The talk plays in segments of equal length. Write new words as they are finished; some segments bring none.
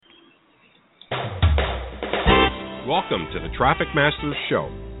Welcome to the Traffic Masters Show.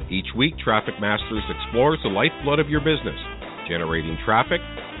 Each week, Traffic Masters explores the lifeblood of your business, generating traffic,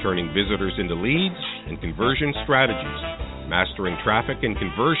 turning visitors into leads, and conversion strategies. Mastering traffic and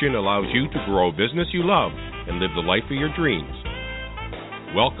conversion allows you to grow a business you love and live the life of your dreams.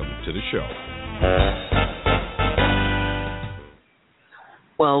 Welcome to the show.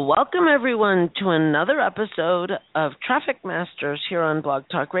 Well, welcome everyone to another episode of Traffic Masters here on Blog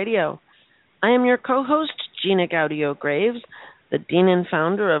Talk Radio. I am your co-host, Gina Gaudio-Graves, the Dean and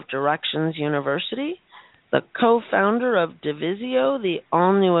Founder of Directions University, the co-founder of Divisio, the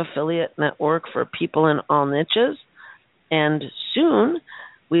all-new affiliate network for people in all niches, and soon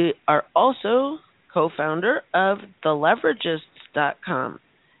we are also co-founder of TheLeveragists.com.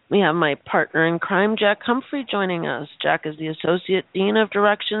 We have my partner in crime, Jack Humphrey, joining us. Jack is the Associate Dean of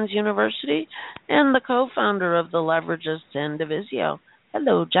Directions University and the co-founder of The Leveragists and Divisio.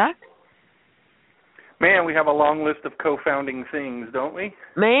 Hello, Jack. Man, we have a long list of co-founding things, don't we?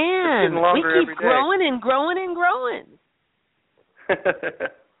 Man, we keep growing and growing and growing.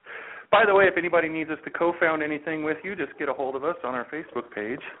 By the way, if anybody needs us to co-found anything with you, just get a hold of us on our Facebook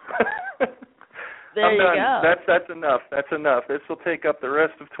page. There you go. That's enough. That's enough. This will take up the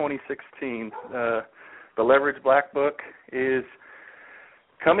rest of 2016. The Leverage Black Book is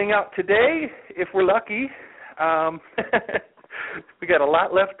coming out today, if we're lucky. We got a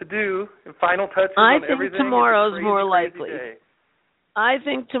lot left to do. And final touches on everything. I think tomorrow's more likely. I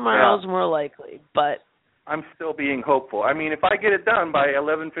think tomorrow's more likely, but I'm still being hopeful. I mean, if I get it done by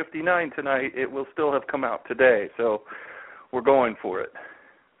 11:59 tonight, it will still have come out today. So we're going for it.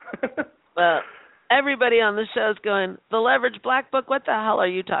 Well, everybody on the show is going, the Leverage Black Book, what the hell are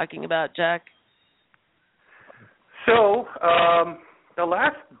you talking about, Jack? So the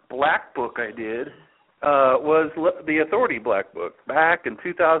last Black Book I did was the Authority Black Book back in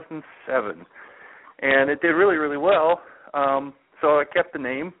 2007. And it did really, really well. So I kept the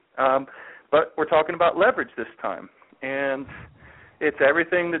name. But we're talking about leverage this time. And it's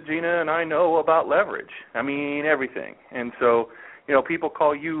everything that Gina and I know about leverage. I mean, everything. And so, you know, people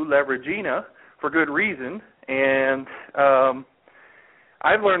call you Leveragina for good reason. And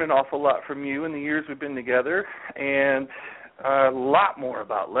I've learned an awful lot from you in the years we've been together. And a lot more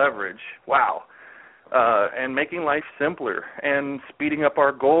about leverage. Wow. And making life simpler and speeding up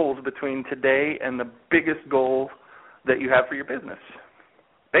our goals between today and the biggest goal that you have for your business.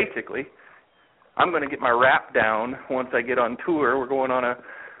 Basically, I'm going to get my rap down once I get on tour. We're going on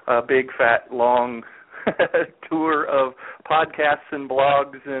a big, fat, long tour of podcasts and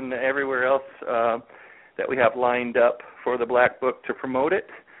blogs and everywhere else that we have lined up for the Black Book to promote it.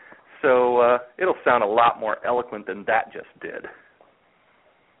 So it'll sound a lot more eloquent than that just did.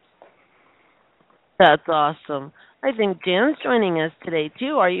 That's awesome. I think Jen's joining us today,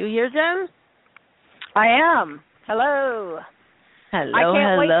 too. Are you here, Jen? I am. Hello. Hello, I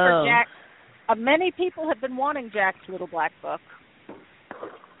can't wait hello. for Jack. Many people have been wanting Jack's little Black Book.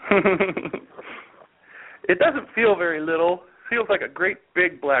 It doesn't feel very little. It feels like a great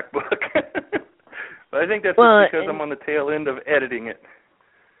big Black Book. But I think that's just because I'm on the tail end of editing it.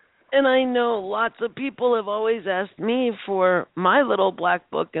 And I know lots of people have always asked me for my little Black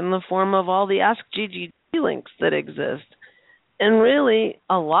Book in the form of all the Ask GGG links that exist. And really,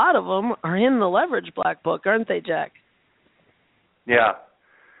 a lot of them are in the Leverage Black Book, aren't they, Jack? Yeah.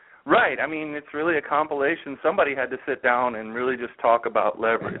 Right. I mean, it's really a compilation. Somebody had to sit down and really just talk about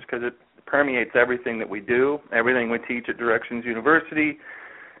leverage because it permeates everything that we do, everything we teach at Directions University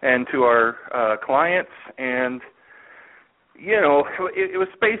and to our clients. And you know, it was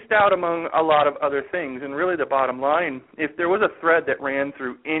spaced out among a lot of other things. And really the bottom line, if there was a thread that ran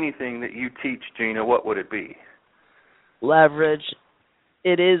through anything that you teach, Gina, what would it be? Leverage.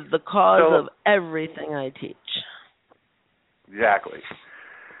 It is the cause of everything I teach. Exactly.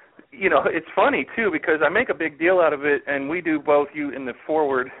 You know, it's funny, too, because I make a big deal out of it, and we do both, you in the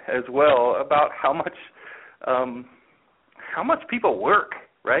forward as well, about how much people work,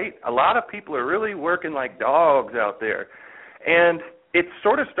 right? A lot of people are really working like dogs out there. And it's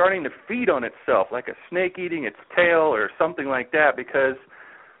sort of starting to feed on itself, like a snake eating its tail or something like that, because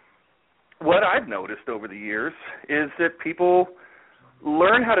what I've noticed over the years is that people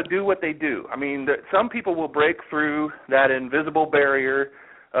learn how to do what they do. I mean, some people will break through that invisible barrier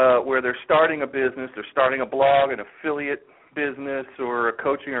where they're starting a business, they're starting a blog, an affiliate business, or a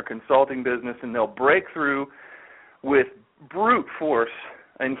coaching or consulting business, and they'll break through with brute force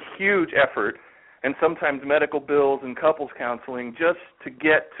and huge effort, and sometimes medical bills and couples counseling just to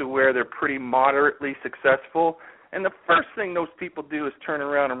get to where they're pretty moderately successful. And the first thing those people do is turn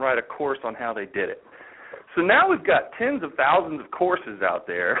around and write a course on how they did it. So now we've got tens of thousands of courses out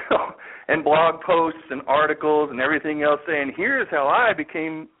there and blog posts and articles and everything else saying, here's how I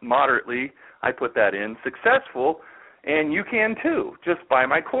became moderately, I put that in, successful, and you can too. Just buy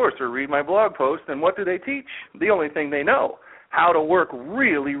my course or read my blog post. And what do they teach? The only thing they know, how to work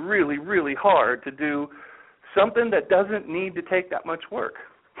really, really, really hard to do something that doesn't need to take that much work.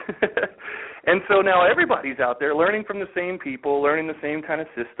 And so now everybody's out there learning from the same people, learning the same kind of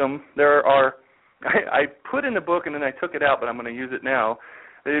system. There are, I put in the book and then I took it out, but I'm going to use it now,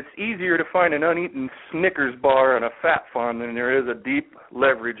 that it's easier to find an uneaten Snickers bar on a fat farm than there is a deep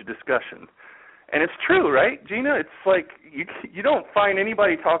leverage discussion. And it's true, right, Gina? It's like you don't find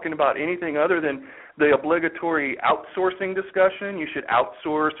anybody talking about anything other than the obligatory outsourcing discussion. You should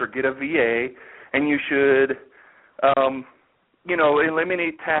outsource or get a VA, and you should,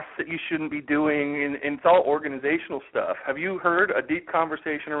 eliminate tasks that you shouldn't be doing, and it's all organizational stuff. Have you heard a deep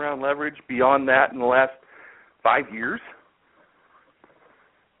conversation around leverage beyond that in the last 5 years?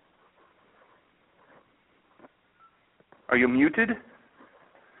 Are you muted?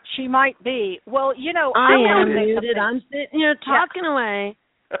 She might be. Well, I am muted. I'm sitting here talking away.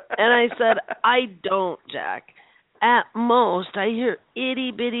 And I said, I don't, Jack. At most, I hear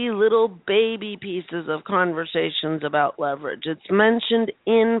itty-bitty little baby pieces of conversations about leverage. It's mentioned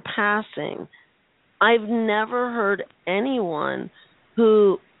in passing. I've never heard anyone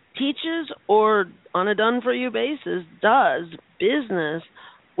who teaches or on a done-for-you basis does business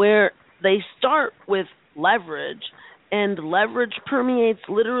where they start with leverage, and leverage permeates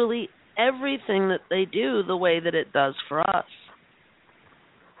literally everything that they do the way that it does for us.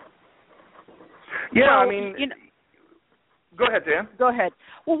 Yeah, go ahead, Dan. Go ahead.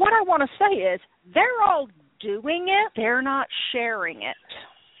 Well, what I want to say is they're all doing it. They're not sharing it.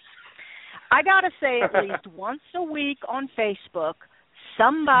 I got to say at least once a week on Facebook,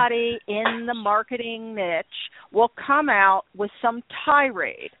 somebody in the marketing niche will come out with some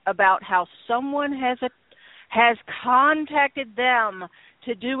tirade about how someone has contacted them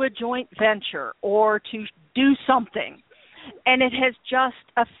to do a joint venture or to do something, and it has just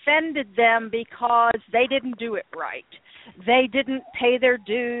offended them because they didn't do it right. They didn't pay their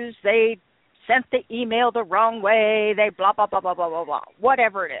dues. They sent the email the wrong way. They blah, blah, blah, blah, blah, blah, blah,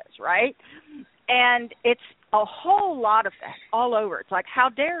 whatever it is, right? And it's a whole lot of that all over. It's like, how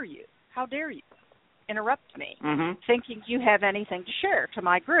dare you? How dare you interrupt me, thinking you have anything to share to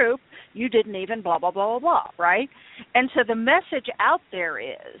my group? You didn't even blah, blah, blah, blah, blah, right? And so the message out there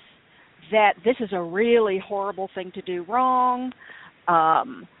is that this is a really horrible thing to do wrong.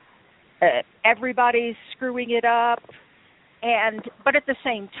 Everybody's screwing it up. But at the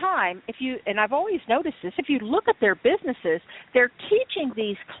same time, and I've always noticed this, if you look at their businesses, they're teaching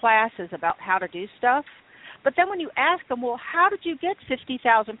these classes about how to do stuff. But then when you ask them, well, how did you get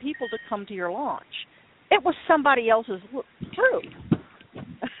 50,000 people to come to your launch? It was somebody else's group.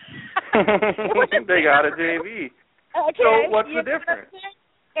 They got a JV. Okay, so what's the difference?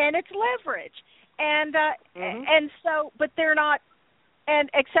 And it's leverage. And so, but they're not.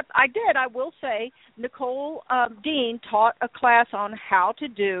 And except I will say, Nicole Dean taught a class on how to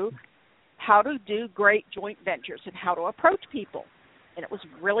do great joint ventures and how to approach people. And it was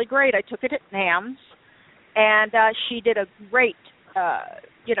really great. I took it at NAMS, and she did a great,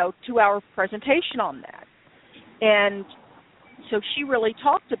 2-hour presentation on that. And so she really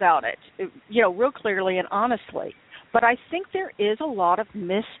talked about it, real clearly and honestly. But I think there is a lot of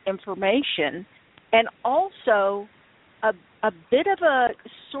misinformation and also a bit of a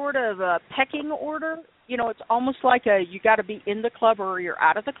sort of a pecking order. It's almost like you got to be in the club or you're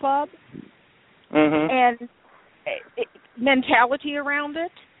out of the club. And mentality around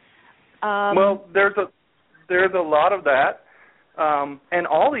it. Well, there's a lot of that, and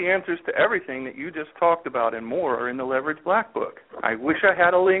all the answers to everything that you just talked about and more are in the Leverage Black Book. I wish I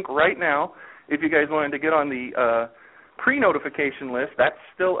had a link right now. If you guys wanted to get on the pre-notification list, that's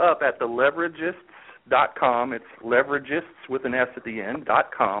still up at theleveragists.com. It's leveragists with an S at the end,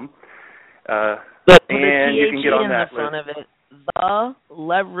 .com. But and you can get on that list. Of it,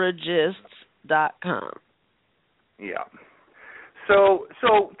 theleveragists.com. Yeah. So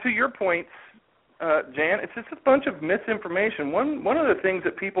to your points, Jan, it's just a bunch of misinformation. One of the things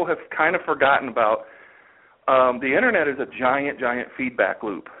that people have kind of forgotten about, the Internet is a giant feedback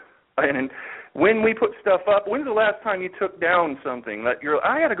loop. And when we put stuff up, when's the last time you took down something that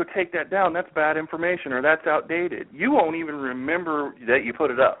I got to go take that down, that's bad information or that's outdated? You won't even remember that you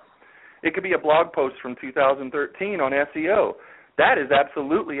put it up. It could be a blog post from 2013 on SEO. That is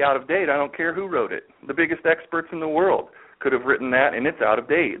absolutely out of date. I don't care who wrote it. The biggest experts in the world could have written that, and it's out of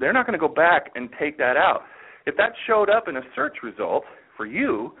date. They're not going to go back and take that out. If that showed up in a search result for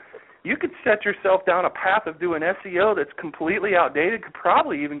you, you could set yourself down a path of doing SEO that's completely outdated, could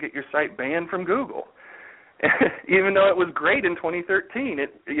probably even get your site banned from Google. Even though it was great in 2013,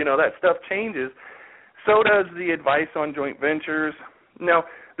 that stuff changes. So does the advice on joint ventures. Now,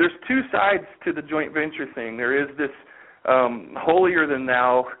 there's two sides to the joint venture thing. There is this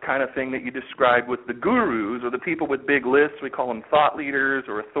holier-than-thou kind of thing that you described with the gurus or the people with big lists. We call them thought leaders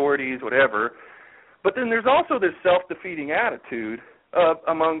or authorities, whatever. But then there's also this self-defeating attitude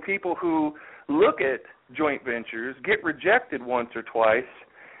among people who look at joint ventures, get rejected once or twice,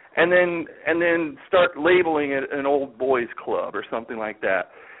 and then start labeling it an old boys club or something like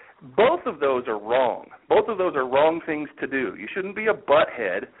that. Both of those are wrong. Both of those are wrong things to do. You shouldn't be a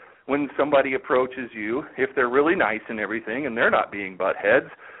butthead when somebody approaches you if they're really nice and everything and they're not being buttheads.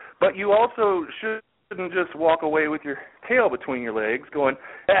 But you also shouldn't just walk away with your tail between your legs going,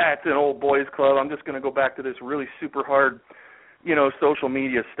 it's an old boys club. I'm just going to go back to this really super hard, social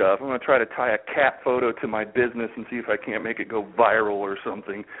media stuff. I'm going to try to tie a cat photo to my business and see if I can't make it go viral or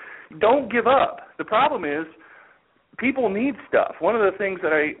something. Don't give up. The problem is people need stuff. One of the things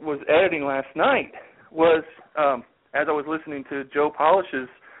that I was editing last night was, as I was listening to Joe Polish's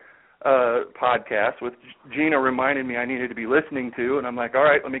podcast, which Gina reminded me I needed to be listening to, and I'm like, all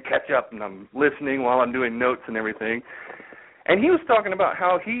right, let me catch up, and I'm listening while I'm doing notes and everything. And he was talking about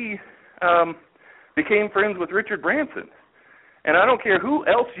how he became friends with Richard Branson. And I don't care who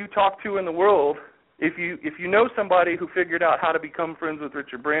else you talk to in the world, if you know somebody who figured out how to become friends with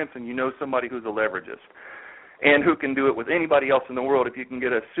Richard Branson, you know somebody who's a leveragist and who can do it with anybody else in the world. If you can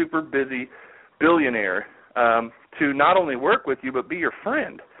get a super busy billionaire to not only work with you but be your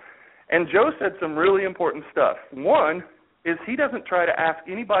friend. And Joe said some really important stuff. One is he doesn't try to ask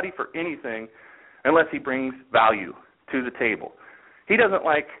anybody for anything unless he brings value to the table. He doesn't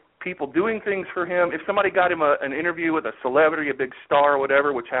like people doing things for him. If somebody got him an interview with a celebrity, a big star or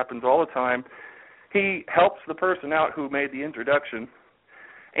whatever, which happens all the time, he helps the person out who made the introduction,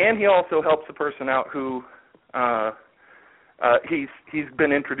 and he also helps the person out who he's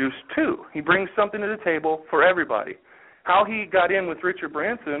been introduced to. He brings something to the table for everybody. How he got in with Richard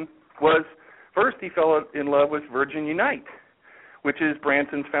Branson was, first he fell in love with Virgin Unite, which is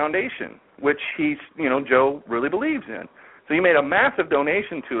Branson's foundation, which Joe really believes in. So he made a massive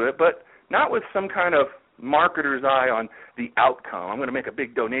donation to it, but not with some kind of marketer's eye on the outcome. I'm going to make a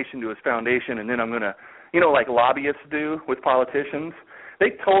big donation to his foundation, and then I'm going to, like lobbyists do with politicians.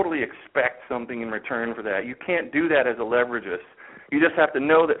 They totally expect something in return for that. You can't do that as a leveragist. You just have to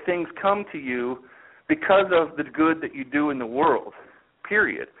know that things come to you because of the good that you do in the world,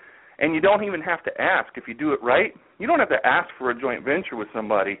 period. And you don't even have to ask if you do it right. You don't have to ask for a joint venture with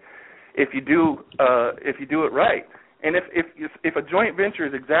somebody if you do it right. And if a joint venture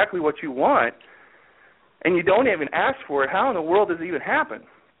is exactly what you want and you don't even ask for it, how in the world does it even happen?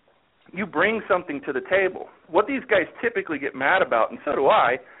 You bring something to the table. What these guys typically get mad about, and so do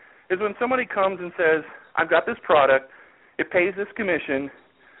I, is when somebody comes and says, I've got this product, it pays this commission,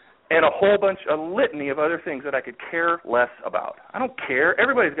 and a litany of other things that I could care less about. I don't care.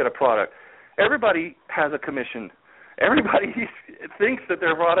 Everybody's got a product. Everybody has a commission. Everybody thinks that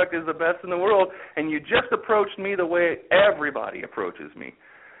their product is the best in the world, and you just approached me the way everybody approaches me,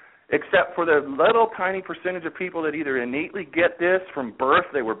 except for the little tiny percentage of people that either innately get this from birth,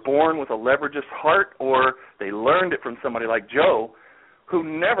 they were born with a leveragist heart, or they learned it from somebody like Joe,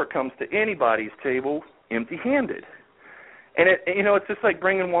 who never comes to anybody's table empty-handed. And it's just like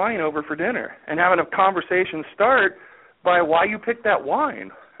bringing wine over for dinner and having a conversation start by why you picked that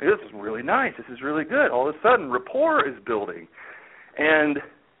wine. This is really nice. This is really good. All of a sudden, rapport is building, and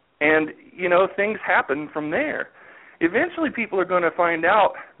things happen from there. Eventually, people are going to find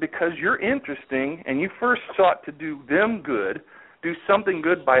out because you're interesting and you first sought to do them good, do something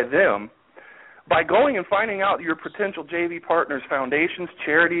good by them, by going and finding out your potential JV partners' foundations,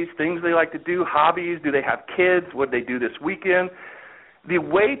 charities, things they like to do, hobbies, do they have kids, what they do this weekend. The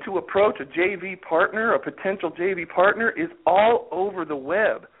way to approach a JV partner, a potential JV partner, is all over the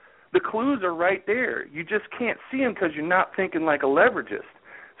web. The clues are right there. You just can't see them because you're not thinking like a leveragist.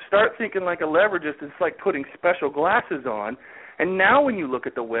 Start thinking like a leveragist. It's like putting special glasses on, and now when you look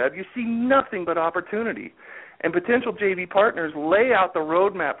at the web, you see nothing but opportunity. And potential JV partners lay out the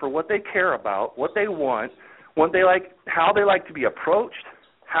roadmap for what they care about, what they want, what they like, how they like to be approached,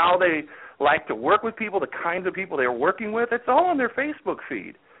 how they like to work with people, the kinds of people they're working with. It's all on their Facebook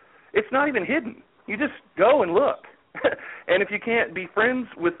feed. It's not even hidden. You just go and look. And if you can't be friends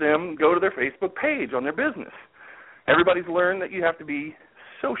with them, go to their Facebook page on their business. Everybody's learned that you have to be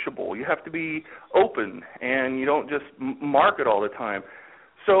sociable. You have to be open, and you don't just market all the time.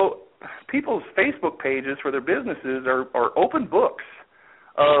 So people's Facebook pages for their businesses are open books.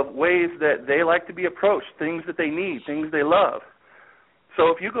 of ways that they like to be approached, things that they need, things they love. So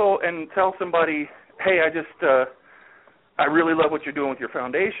if you go and tell somebody, hey, I really love what you're doing with your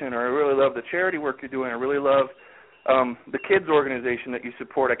foundation, or I really love the charity work you're doing, I really love the kids organization that you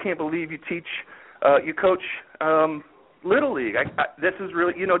support, I can't believe you coach Little League. This is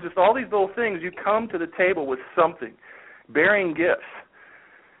really, just all these little things. You come to the table with something, bearing gifts.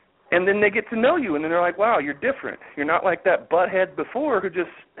 And then they get to know you, and then they're like, wow, you're different. You're not like that butthead before who just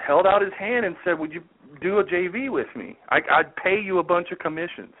held out his hand and said, would you do a JV with me? I'd pay you a bunch of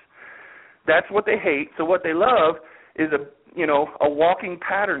commissions. That's what they hate. So what they love is a walking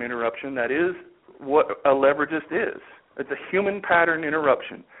pattern interruption that is what a leveragist is. It's a human pattern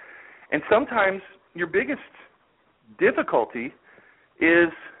interruption. And sometimes your biggest difficulty is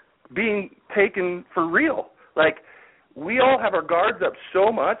being taken for real. Like, we all have our guards up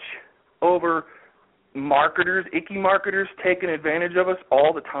so much over marketers, icky marketers taking advantage of us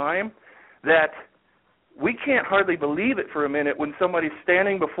all the time that we can't hardly believe it for a minute when somebody's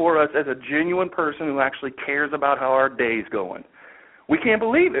standing before us as a genuine person who actually cares about how our day's going. We can't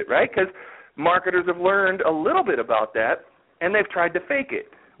believe it, right? Because marketers have learned a little bit about that, and they've tried to fake it,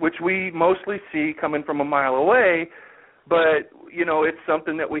 which we mostly see coming from a mile away, but, it's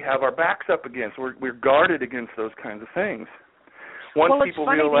something that we have our backs up against. We're guarded against those kinds of things. Once people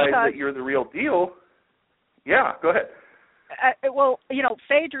realize that you're the real deal, yeah, go ahead.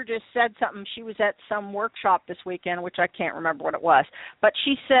 Phaedra just said something. She was at some workshop this weekend, which I can't remember what it was, but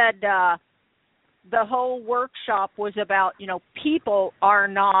she said the whole workshop was about, people are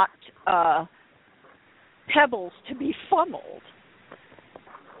not pebbles to be funneled.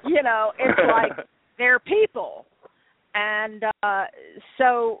 It's like they're people. And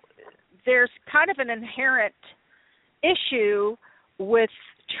so there's kind of an inherent issue with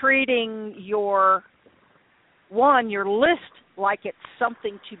treating your list like it's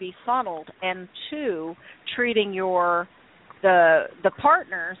something to be funneled, and two, treating the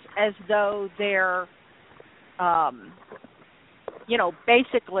partners as though they're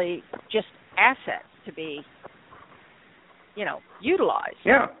basically just assets to be utilized.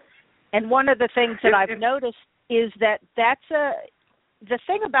 Yeah. And one of the things that I've noticed is that's the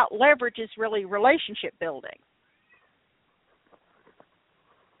thing about leverage is really relationship building.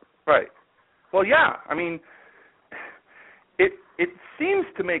 Right. Well, yeah. I mean, it seems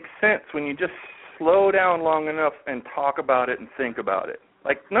to make sense when you just slow down long enough and talk about it and think about it.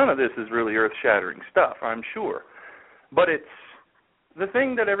 Like, none of this is really earth-shattering stuff, I'm sure. But it's the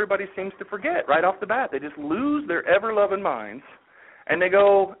thing that everybody seems to forget right off the bat. They just lose their ever-loving minds, and they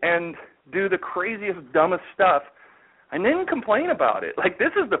go and do the craziest, dumbest stuff, and then complain about it. Like,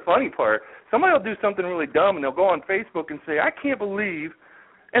 this is the funny part. Somebody will do something really dumb, and they'll go on Facebook and say, I can't believe,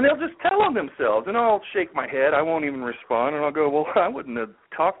 and they'll just tell on themselves, and I'll shake my head. I won't even respond, and I'll go, well, I wouldn't have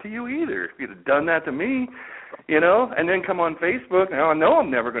talked to you either if you'd have done that to me, and then come on Facebook. Now, I know I'm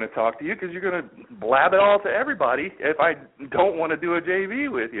never going to talk to you because you're going to blab it all to everybody if I don't want to do a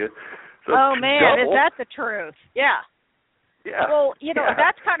JV with you. So oh, man, is that the truth? Yeah. Yeah. Well,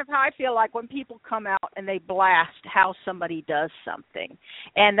 that's kind of how I feel like when people come out and they blast how somebody does something,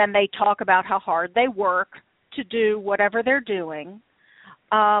 and then they talk about how hard they work to do whatever they're doing,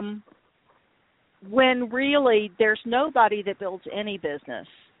 when really there's nobody that builds any business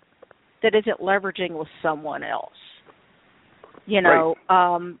that isn't leveraging with someone else. Right.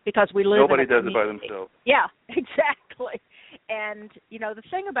 Because we live Nobody in a does it by themselves. Yeah, exactly. And, the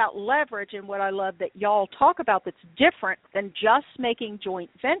thing about leverage and what I love that y'all talk about that's different than just making joint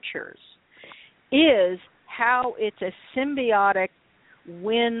ventures is how it's a symbiotic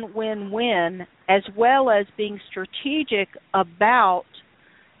win-win-win, as well as being strategic about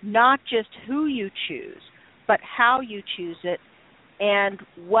not just who you choose, but how you choose it and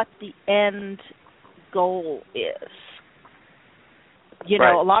what the end goal is.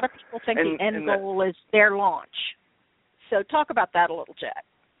 Right. A lot of people think the end goal is their launch. So talk about that a little, Jack.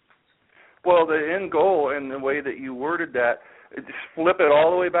 Well, the end goal and the way that you worded that, just flip it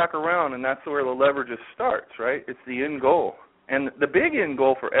all the way back around, and that's where the leverage starts, right? It's the end goal. And the big end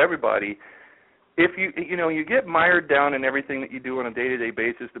goal for everybody, if you get mired down in everything that you do on a day-to-day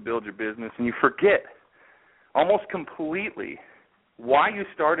basis to build your business, and you forget almost completely why you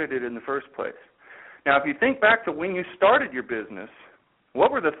started it in the first place. Now, if you think back to when you started your business,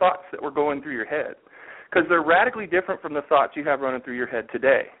 what were the thoughts that were going through your head? Because they're radically different from the thoughts you have running through your head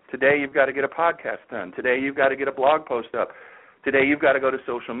today. Today you've got to get a podcast done. Today you've got to get a blog post up. Today you've got to go to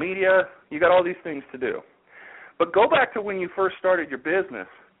social media. You got all these things to do. But go back to when you first started your business,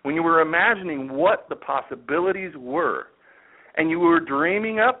 when you were imagining what the possibilities were, and you were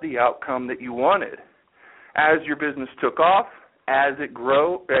dreaming up the outcome that you wanted. As your business took off, as it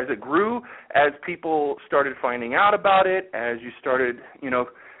grew, as people started finding out about it, as you started,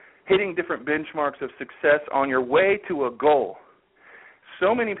 hitting different benchmarks of success on your way to a goal.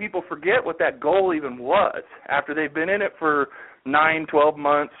 So many people forget what that goal even was after they've been in it for 9, 12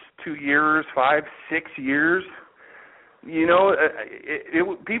 months, 2 years, 5, 6 years.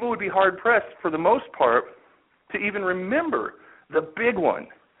 People would be hard-pressed for the most part to even remember the big one.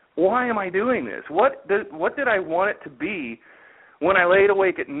 Why am I doing this? What did I want it to be when I laid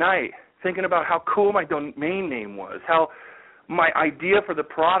awake at night thinking about how cool my domain name was, how my idea for the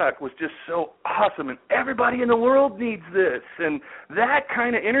product was just so awesome, and everybody in the world needs this, and that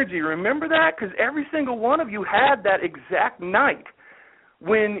kind of energy. Remember that? Because every single one of you had that exact night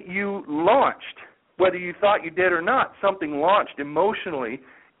when you launched. Whether you thought you did or not, something launched emotionally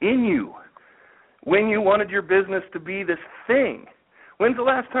in you when you wanted your business to be this thing. When's the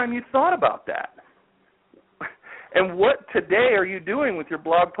last time you thought about that? And what today are you doing with your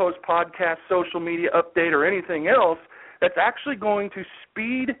blog post, podcast, social media update, or anything else that's actually going to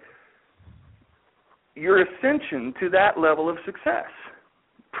speed your ascension to that level of success?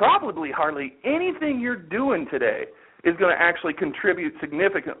 Probably hardly anything you're doing today is going to actually contribute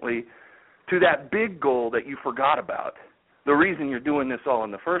significantly to that big goal that you forgot about, the reason you're doing this all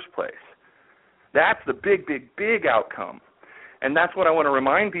in the first place. That's the big, big, big outcome. And that's what I want to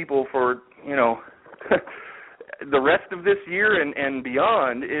remind people for, the rest of this year and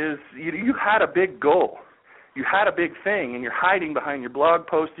beyond is you had a big goal. You had a big thing, and you're hiding behind your blog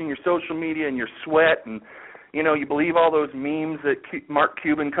posting, your social media, and your sweat, and, you believe all those memes that Mark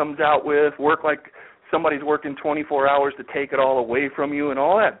Cuban comes out with, work like somebody's working 24 hours to take it all away from you, and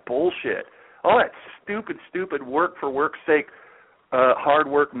all that bullshit, all that stupid work for work's sake, hard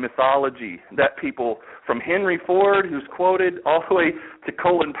work mythology that people from Henry Ford, who's quoted, all the way to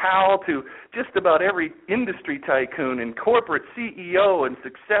Colin Powell, to just about every industry tycoon and corporate CEO and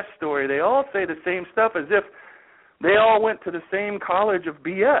success story, they all say the same stuff as if they all went to the same college of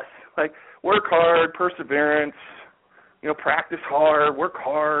BS. Like, work hard, perseverance, practice hard, work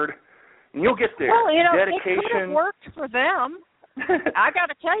hard, and you'll get there. Well, dedication. It could have worked for them. I got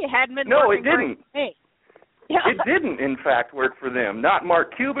to tell you, hadn't been no, working it didn't. for me. Yeah. It didn't, in fact, work for them. Not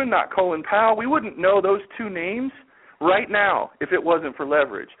Mark Cuban, not Colin Powell. We wouldn't know those two names right now if it wasn't for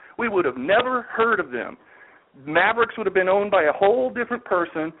leverage. We would have never heard of them. Mavericks would have been owned by a whole different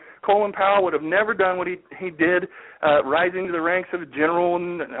person. Colin Powell would have never done what he did, rising to the ranks of a general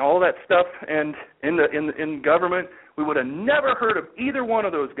and all that stuff. And in government, we would have never heard of either one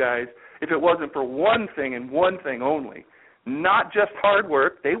of those guys if it wasn't for one thing and one thing only. Not just hard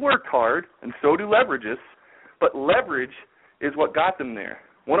work. They worked hard, and so do leverages. But leverage is what got them there.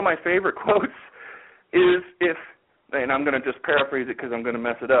 One of my favorite quotes is and I'm going to just paraphrase it because I'm going to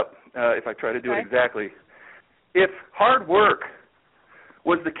mess it up if I try to do it exactly. If hard work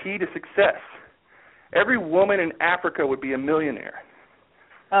was the key to success, every woman in Africa would be a millionaire.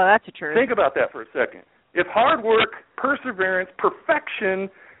 Oh, that's the truth. Think about that for a second. If hard work, perseverance, perfection,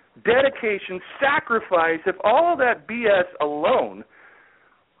 dedication, sacrifice, if all of that BS alone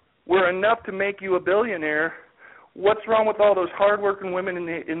were enough to make you a billionaire, what's wrong with all those hardworking women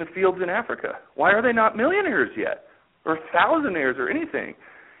in the fields in Africa? Why are they not millionaires yet, or thousandaires, or anything?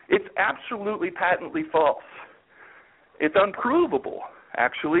 It's absolutely patently false. It's unprovable,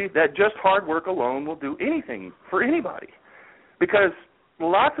 actually, that just hard work alone will do anything for anybody, because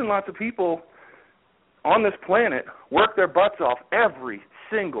lots and lots of people on this planet work their butts off every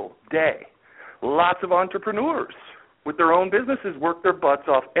single day. Lots of entrepreneurs with their own businesses work their butts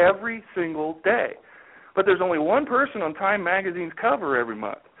off every single day. But there's only one person on Time Magazine's cover every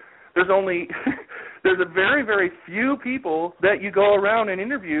month. There's a very, very few people that you go around and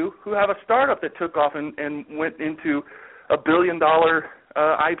interview who have a startup that took off and went into a $1 billion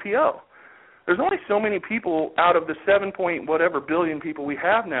IPO. There's only so many people out of the 7 point whatever billion people we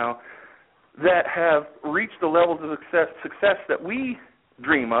have now that have reached the levels of success that we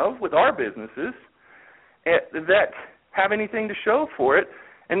dream of with our businesses that have anything to show for it,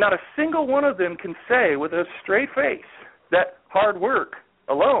 and not a single one of them can say with a straight face that hard work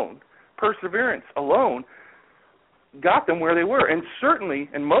alone, perseverance alone, got them where they were. And certainly,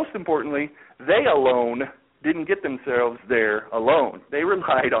 and most importantly, they alone didn't get themselves there alone. They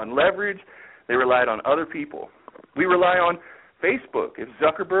relied on leverage. They relied on other people. We rely on Facebook. If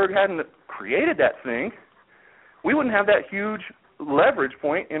Zuckerberg hadn't created that thing, we wouldn't have that huge leverage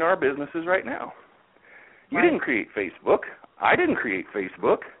point in our businesses right now. You didn't create Facebook. I didn't create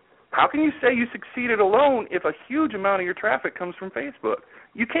Facebook. How can you say you succeeded alone if a huge amount of your traffic comes from Facebook?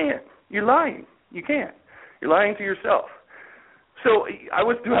 You can't. You're lying. You can't. You're lying to yourself. So I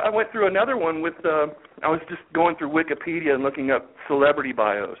went through another one with I was just going through Wikipedia and looking up celebrity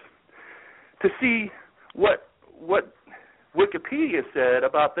bios to see what Wikipedia said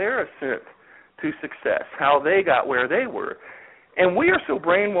about their ascent to success, how they got where they were. And we are so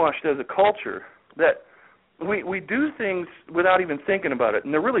brainwashed as a culture that we do things without even thinking about it,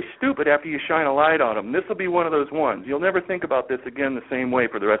 and they're really stupid after you shine a light on them. This will be one of those ones. You'll never think about this again the same way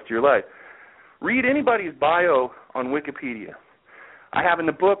for the rest of your life. Read anybody's bio on Wikipedia. I have in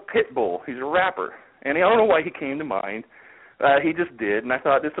the book Pitbull. He's a rapper, and I don't know why he came to mind. He just did, and I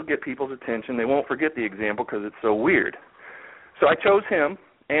thought this will get people's attention. They won't forget the example because it's so weird. So I chose him,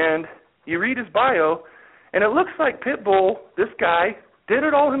 and you read his bio, and it looks like Pitbull, this guy, did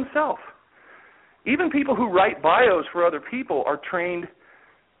it all himself. Even people who write bios for other people are trainwashed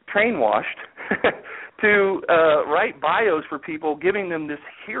to write bios for people, giving them this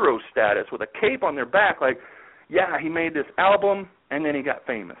hero status with a cape on their back, like, yeah, he made this album, and then he got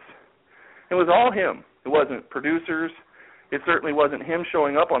famous. It was all him. It wasn't producers. It certainly wasn't him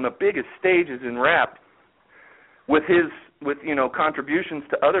showing up on the biggest stages in rap with contributions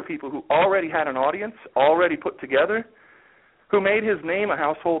to other people who already had an audience, already put together, who made his name a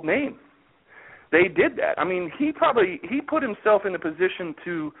household name. They did that. I mean, he put himself in a position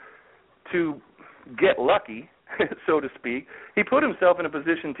to get lucky, so to speak. He put himself in a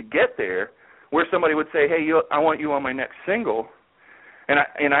position to get there where somebody would say, hey, I want you on my next single. And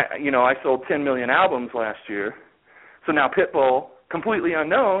I sold 10 million albums last year. So now Pitbull, completely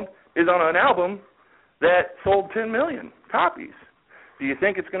unknown, is on an album that sold 10 million copies. Do you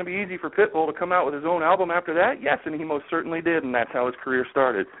think it's going to be easy for Pitbull to come out with his own album after that? Yes, and he most certainly did, and that's how his career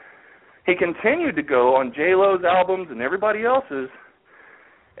started. He continued to go on J-Lo's albums and everybody else's,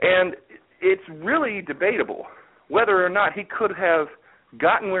 and it's really debatable whether or not he could have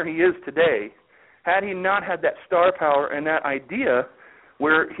gotten where he is today had he not had that star power and that idea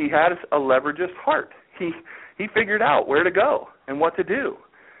where he had a leverageous heart. He figured out where to go and what to do,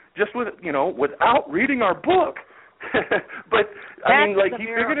 just without reading our book. But he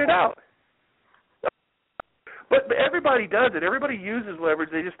figured it out. But everybody does it. Everybody uses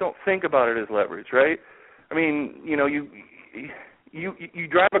leverage. They just don't think about it as leverage, right? I mean, you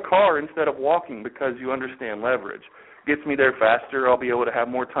drive a car instead of walking because you understand leverage. Gets me there faster. I'll be able to have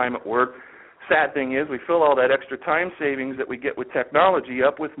more time at work. Sad thing is we fill all that extra time savings that we get with technology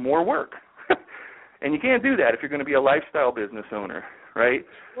up with more work. And you can't do that if you're going to be a lifestyle business owner, right?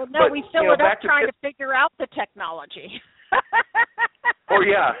 Well, no, we fill it up trying to figure out the technology. Or,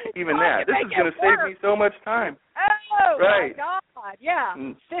 yeah, even that. This is going to save me so much time. Oh, right. My God, yeah.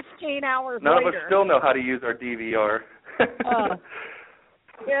 15 hours None later. of us still know how to use our DVR.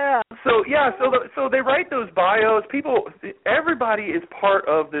 Yeah. So they write those bios. Everybody is part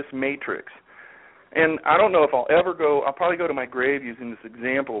of this matrix. And I don't know if I'll probably go to my grave using this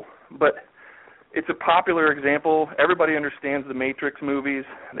example, but it's a popular example. Everybody understands the Matrix movies.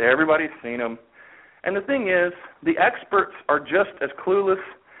 Everybody's seen them. And the thing is, the experts are just as clueless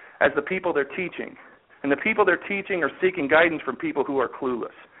as the people they're teaching. And the people they're teaching are seeking guidance from people who are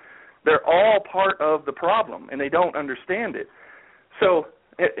clueless. They're all part of the problem, and they don't understand it. So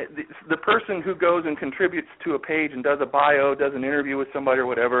the person who goes and contributes to a page and does a bio, does an interview with somebody or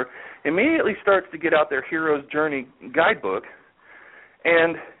whatever, immediately starts to get out their hero's journey guidebook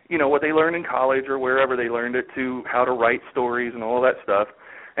and, what they learned in college or wherever they learned it, to how to write stories and all that stuff.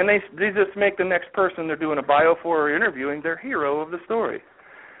 And they just make the next person they're doing a bio for or interviewing their hero of the story.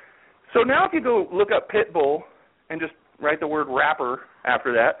 So now if you go look up Pitbull and just write the word rapper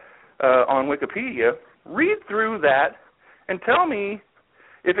after that on Wikipedia, read through that and tell me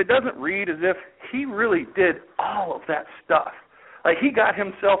if it doesn't read as if he really did all of that stuff. Like he got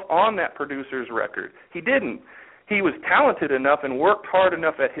himself on that producer's record. He didn't. He was talented enough and worked hard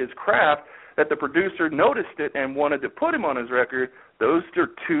enough at his craft that the producer noticed it and wanted to put him on his record. Those are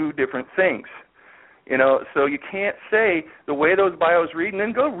two different things. So you can't say the way those bios read, and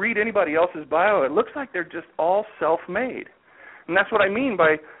then go read anybody else's bio. It looks like they're just all self-made. And that's what I mean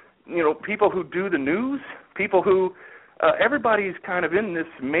by, people who do the news, people who, everybody's kind of in this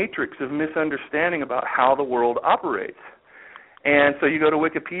matrix of misunderstanding about how the world operates. And so you go to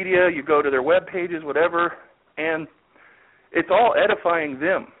Wikipedia, you go to their web pages, whatever, and it's all edifying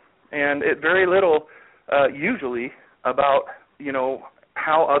them. And it very little, usually, about,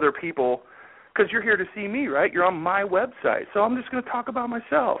 how other people, because you're here to see me, right? You're on my website. So I'm just going to talk about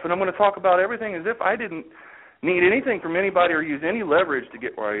myself, and I'm going to talk about everything as if I didn't need anything from anybody or use any leverage to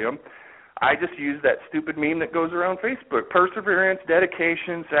get where I am. I just use that stupid meme that goes around Facebook. Perseverance,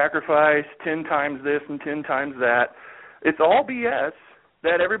 dedication, sacrifice, 10 times this and 10 times that. It's all BS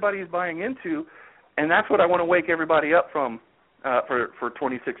that everybody's buying into, and that's what I want to wake everybody up from for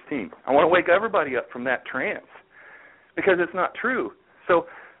 2016. I want to wake everybody up from that trance because it's not true. So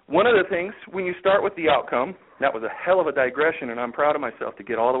one of the things, when you start with the outcome, that was a hell of a digression, and I'm proud of myself to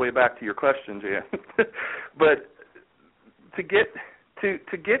get all the way back to your question, Jan. But to get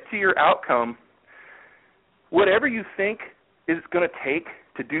to your outcome, whatever you think is going to take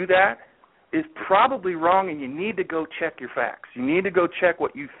to do that is probably wrong, and you need to go check your facts. You need to go check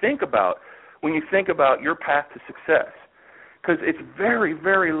what you think about when you think about your path to success, because it's very,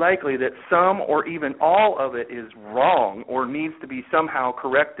 very likely that some or even all of it is wrong or needs to be somehow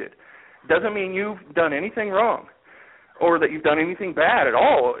corrected. Doesn't mean you've done anything wrong or that you've done anything bad at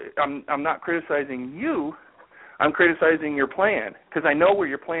all. I'm not criticizing you. I'm criticizing your plan, because I know where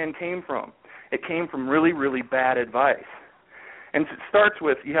your plan came from. It came from really, really bad advice. And it starts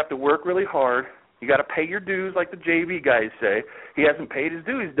with you have to work really hard. You got to pay your dues, like the JV guys say. He hasn't paid his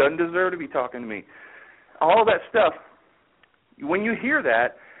dues. He doesn't deserve to be talking to me. All that stuff, when you hear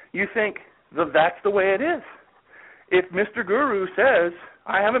that, you think that that's the way it is. If Mr. Guru says,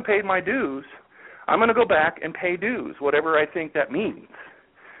 I haven't paid my dues, I'm going to go back and pay dues, whatever I think that means,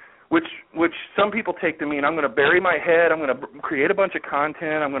 which some people take to mean I'm going to bury my head, I'm going to create a bunch of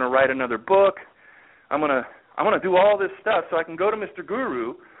content, I'm going to write another book, I'm going to do all this stuff so I can go to Mr.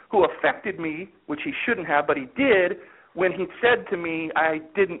 Guru, who affected me, which he shouldn't have, but he did when he said to me, I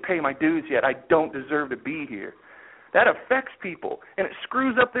didn't pay my dues yet, I don't deserve to be here. That affects people, and it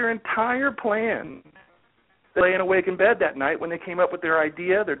screws up their entire plan. They laying awake in bed that night when they came up with their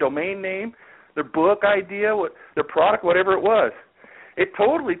idea, their domain name, their book idea, their product, whatever it was. It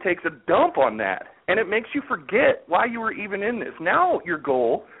totally takes a dump on that, and it makes you forget why you were even in this. Now your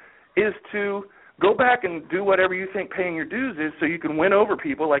goal is to go back and do whatever you think paying your dues is so you can win over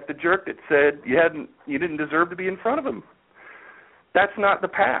people like the jerk that said you didn't deserve to be in front of him. That's not the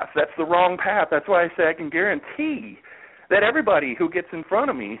path. That's the wrong path. That's why I say I can guarantee that everybody who gets in front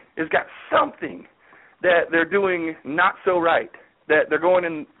of me has got something that they're doing not so right, that they're going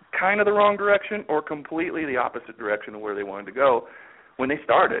in kind of the wrong direction or completely the opposite direction of where they wanted to go when they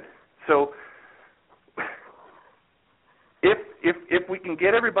started. So if we can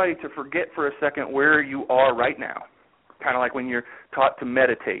get everybody to forget for a second where you are right now, kind of like when you're taught to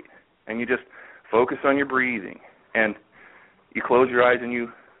meditate and you just focus on your breathing and you close your eyes and you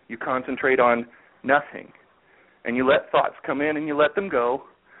concentrate on nothing and you let thoughts come in and you let them go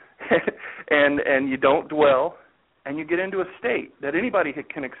and you don't dwell and you get into a state that anybody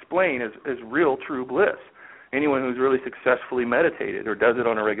can explain as real, true bliss. Anyone who's really successfully meditated or does it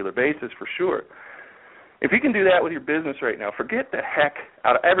on a regular basis for sure. If you can do that with your business right now, forget the heck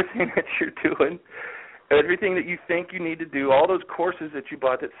out of everything that you're doing, everything that you think you need to do, all those courses that you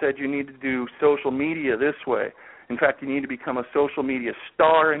bought that said you need to do social media this way. In fact, you need to become a social media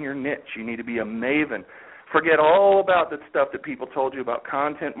star in your niche. You need to be a maven. Forget all about the stuff that people told you about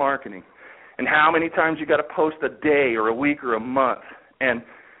content marketing and how many times you got to post a day or a week or a month and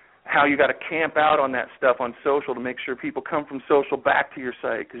how you got to camp out on that stuff on social to make sure people come from social back to your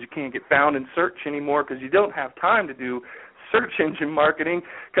site because you can't get found in search anymore because you don't have time to do search engine marketing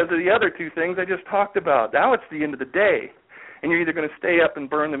because of the other two things I just talked about. Now it's the end of the day, and you're either going to stay up and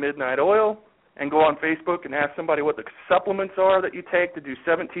burn the midnight oil and go on Facebook and ask somebody what the supplements are that you take to do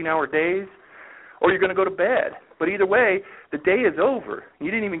 17-hour days, or you're going to go to bed. But either way, the day is over. You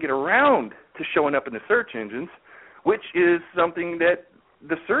didn't even get around to showing up in the search engines, which is something that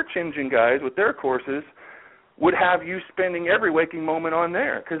the search engine guys with their courses would have you spending every waking moment on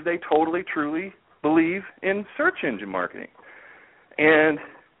there because they totally, truly believe in search engine marketing. And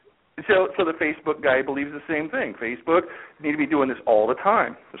so the Facebook guy believes the same thing. Facebook, you need to be doing this all the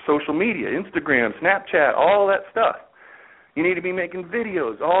time. Social media, Instagram, Snapchat, all that stuff. You need to be making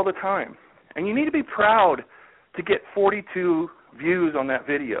videos all the time. And you need to be proud to get 42 views on that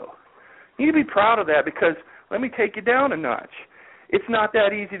video. You need to be proud of that because let me take you down a notch. It's not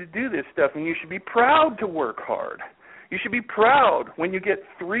that easy to do this stuff, and you should be proud to work hard. You should be proud when you get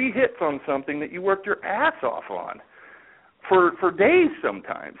 3 hits on something that you worked your ass off on for days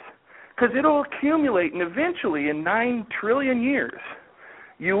sometimes, because it'll accumulate, and eventually in 9 trillion years,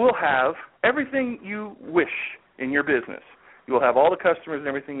 you will have everything you wish in your business. You will have all the customers and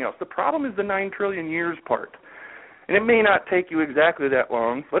everything else. The problem is the 9 trillion years part, and it may not take you exactly that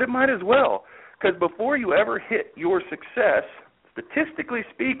long, but it might as well, because before you ever hit your success, statistically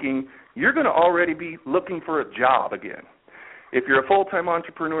speaking, you're going to already be looking for a job again. If you're a full-time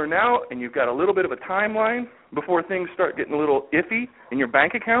entrepreneur now and you've got a little bit of a timeline before things start getting a little iffy in your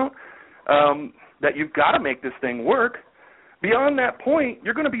bank account, that you've got to make this thing work, beyond that point,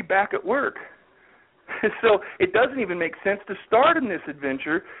 you're going to be back at work. So it doesn't even make sense to start in this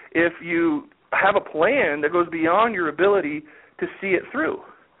adventure if you have a plan that goes beyond your ability to see it through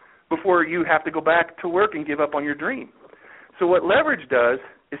before you have to go back to work and give up on your dream. So what leverage does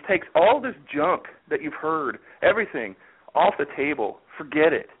is takes all this junk that you've heard, everything, off the table.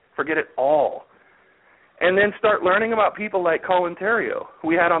 Forget it all. And then start learning about people like Colin Terrio, who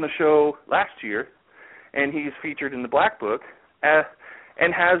we had on the show last year, and he's featured in the Black Book, and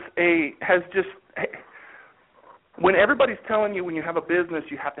when everybody's telling you when you have a business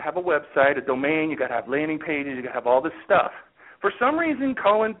you have to have a website, a domain, you got to have landing pages, you got to have all this stuff. For some reason,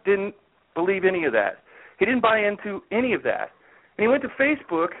 Colin didn't believe any of that. He didn't buy into any of that. And he went to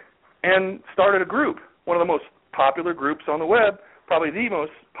Facebook and started a group, one of the most popular groups on the web, probably the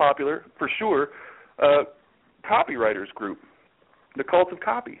most popular, for sure, copywriters group, the Cult of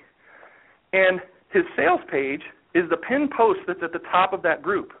Copy. And his sales page is the pinned post that's at the top of that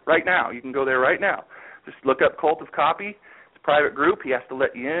group right now. You can go there right now. Just look up Cult of Copy. It's a private group. He has to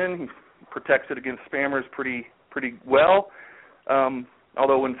let you in. He protects it against spammers pretty well.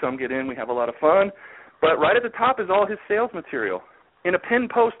 Although when some get in, we have a lot of fun. But right at the top is all his sales material in a pinned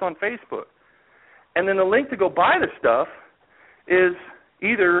post on Facebook. And then the link to go buy the stuff is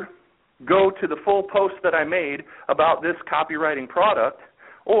either go to the full post that I made about this copywriting product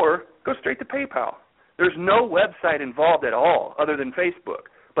or go straight to PayPal. There's no website involved at all other than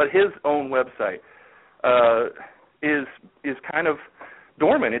Facebook, but his own website is kind of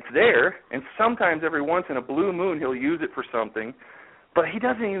dormant. It's there, and sometimes every once in a blue moon he'll use it for something, but he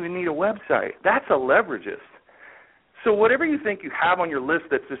doesn't even need a website. That's a leveragist. So whatever you think you have on your list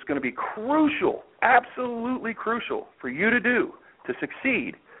that's just going to be crucial, absolutely crucial for you to do to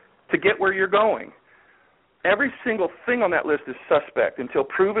succeed, to get where you're going, every single thing on that list is suspect until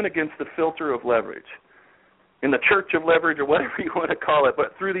proven against the filter of leverage, in the church of leverage or whatever you want to call it.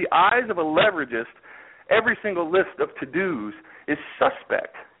 But through the eyes of a leveragist, every single list of to-dos is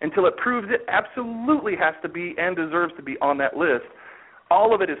suspect until it proves it absolutely has to be and deserves to be on that list.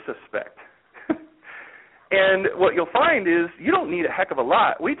 All of it is suspect. And what you'll find is you don't need a heck of a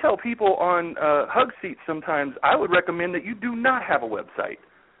lot. We tell people on hug seats sometimes, I would recommend that you do not have a website.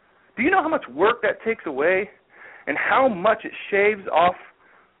 Do you know how much work that takes away and how much it shaves off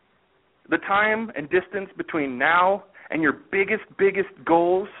the time and distance between now and your biggest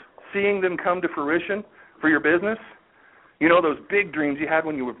goals, seeing them come to fruition for your business? You know, those big dreams you had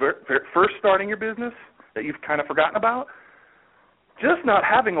when you were first starting your business that you've kind of forgotten about? Just not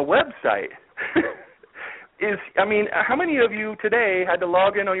having a website how many of you today had to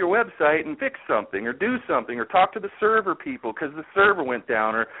log in on your website and fix something or do something or talk to the server people because the server went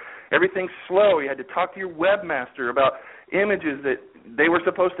down or everything's slow? You had to talk to your webmaster about images that they were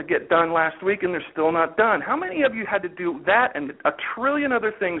supposed to get done last week and they're still not done. How many of you had to do that and a trillion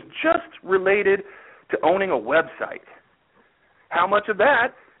other things just related to owning a website? How much of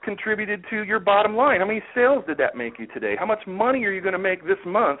that contributed to your bottom line? How many sales did that make you today? How much money are you going to make this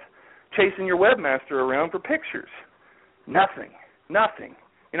month chasing your webmaster around for pictures? Nothing.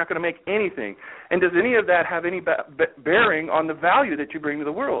 You're not going to make anything. And does any of that have any bearing on the value that you bring to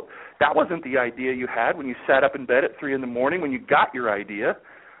the world? That wasn't the idea you had when you sat up in bed at 3 in the morning when you got your idea.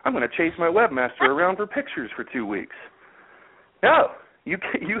 I'm going to chase my webmaster around for pictures for 2 weeks. No, you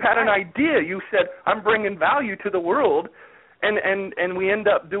had an idea. You said, I'm bringing value to the world, and we end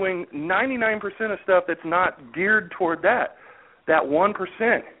up doing 99% of stuff that's not geared toward that. That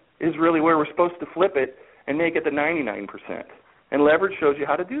 1% is really where we're supposed to flip it and make it the 99%. And leverage shows you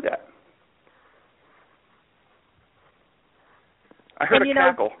how to do that. I heard a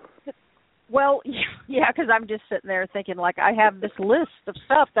cackle. Well, yeah, because I'm just sitting there thinking, like, I have this list of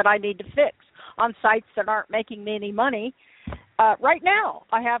stuff that I need to fix on sites that aren't making me any money. Right now,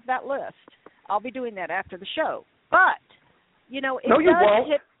 I have that list. I'll be doing that after the show. But, you know, no, you won't.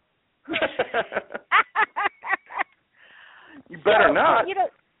 You better not. You know,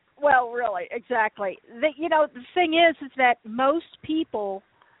 well, really, exactly. The thing is that most people,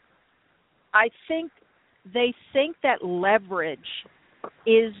 I think that leverage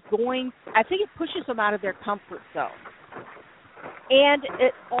is I think it pushes them out of their comfort zone. And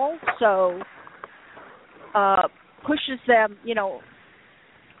it also pushes them,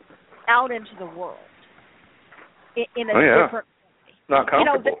 out into the world in a different not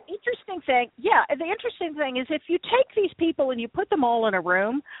comfortable. The interesting thing is if you take these people and you put them all in a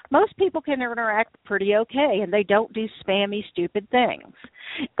room, most people can interact pretty okay, and they don't do spammy, stupid things.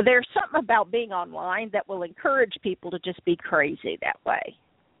 There's something about being online that will encourage people to just be crazy that way.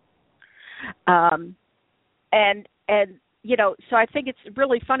 So I think it's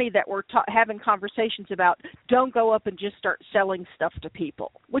really funny that we're having conversations about don't go up and just start selling stuff to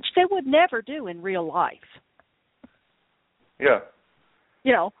people, which they would never do in real life. Yeah.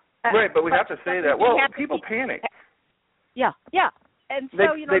 Right, but we have to say that. Well, people panic. Yeah, and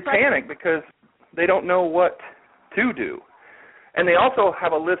so they panic because they don't know what to do, and they also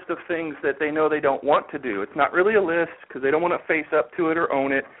have a list of things that they know they don't want to do. It's not really a list because they don't want to face up to it or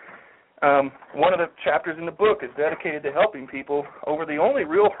own it. One of the chapters in the book is dedicated to helping people over the only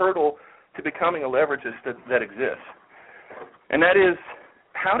real hurdle to becoming a leveragist that exists, and that is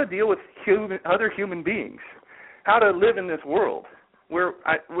how to deal with other human beings, how to live in this world where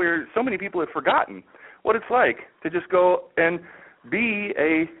so many people have forgotten what it's like to just go and be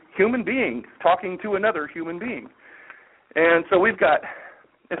a human being talking to another human being. And so we've got,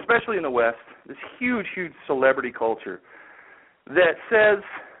 especially in the West, this huge, huge celebrity culture that says,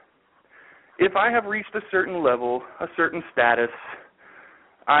 if I have reached a certain level, a certain status,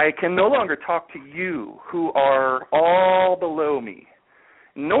 I can no longer talk to you who are all below me,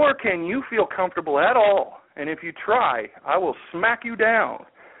 nor can you feel comfortable at all. And if you try, I will smack you down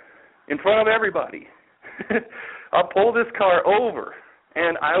in front of everybody. I'll pull this car over,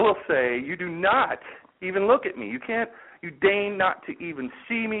 and I will say, you do not even look at me. You deign not to even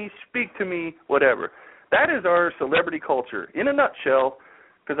see me, speak to me, whatever. That is our celebrity culture in a nutshell,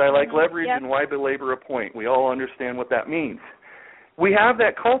 because I like leverage and why belabor a point. We all understand what that means. We have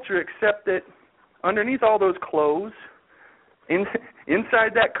that culture, except that underneath all those clothes,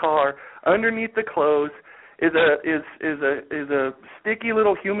 inside that car, underneath the clothes, is a sticky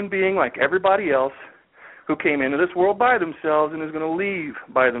little human being like everybody else who came into this world by themselves and is going to leave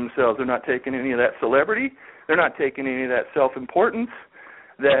by themselves. They're not taking any of that celebrity. They're not taking any of that self-importance,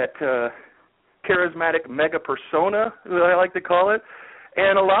 that charismatic mega persona, that I like to call it.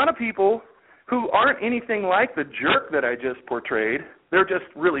 And a lot of people who aren't anything like the jerk that I just portrayed, they're just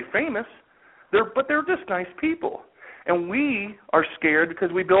really famous, but they're just nice people. And we are scared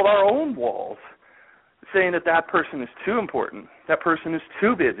because we build our own walls, saying that person is too important, that person is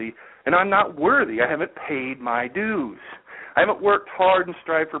too busy, and I'm not worthy. I haven't paid my dues. I haven't worked hard and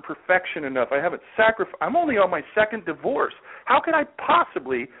strived for perfection enough. I haven't sacrificed. I'm only on my second divorce. How can I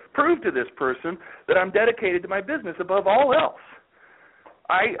possibly prove to this person that I'm dedicated to my business above all else?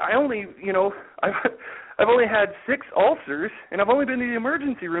 I've only had 6 ulcers, and I've only been to the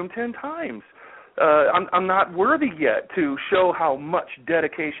emergency room 10 times. I'm not worthy yet to show how much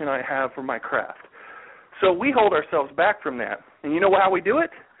dedication I have for my craft. So we hold ourselves back from that. And you know how we do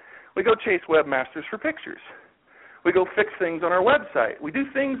it? We go chase webmasters for pictures. We go fix things on our website. We do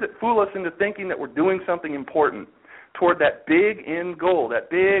things that fool us into thinking that we're doing something important toward that big end goal, that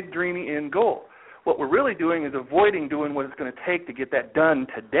big, dreamy end goal. What we're really doing is avoiding doing what it's going to take to get that done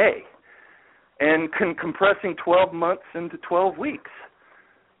today and compressing 12 months into 12 weeks,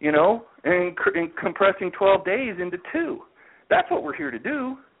 and compressing 12 days into 2. That's what we're here to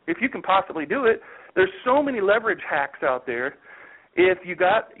do. If you can possibly do it, there's so many leverage hacks out there. If you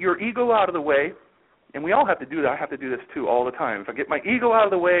got your ego out of the way, and we all have to do that. I have to do this too all the time. If I get my ego out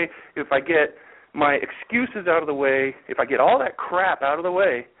of the way, if I get my excuses out of the way, if I get all that crap out of the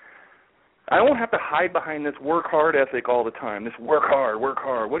way, I won't have to hide behind this work hard ethic all the time, this work hard. What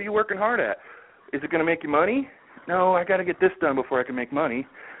are you working hard at? Is it going to make you money? No, I got to get this done before I can make money.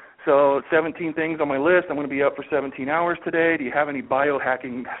 So 17 things on my list. I'm going to be up for 17 hours today. Do you have any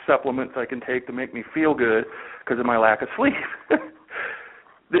biohacking supplements I can take to make me feel good because of my lack of sleep?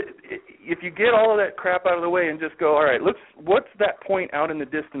 If you get all of that crap out of the way and just go, all right, what's that point out in the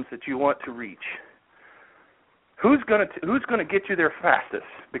distance that you want to reach? Who's going to get you there fastest?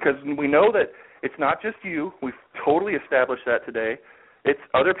 Because we know that it's not just you. We've totally established that today. It's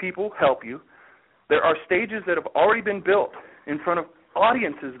other people help you. There are stages that have already been built in front of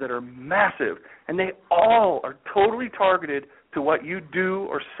audiences that are massive, and they all are totally targeted to what you do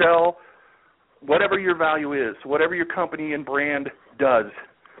or sell, whatever your value is, whatever your company and brand does.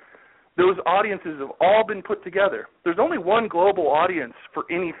 Those audiences have all been put together. There's only one global audience for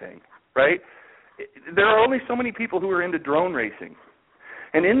anything, right? There are only so many people who are into drone racing.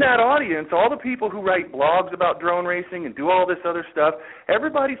 And in that audience, all the people who write blogs about drone racing and do all this other stuff,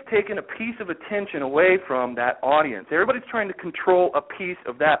 everybody's taken a piece of attention away from that audience. Everybody's trying to control a piece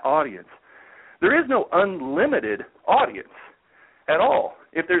of that audience. There is no unlimited audience at all.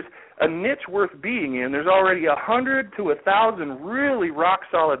 If there's a niche worth being in, there's already 100 to 1,000 really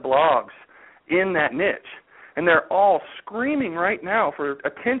rock-solid blogs in that niche. And they're all screaming right now for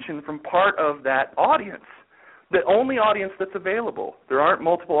attention from part of that audience, the only audience that's available. There aren't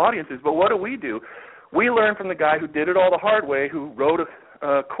multiple audiences, but what do? We learn from the guy who did it all the hard way, who wrote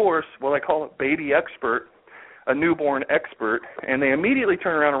a course, well, I call it Baby Expert, a newborn expert, and they immediately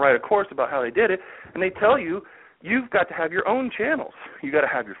turn around and write a course about how they did it, and they tell you, you've got to have your own channels. You've got to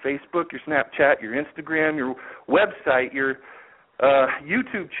have your Facebook, your Snapchat, your Instagram, your website, your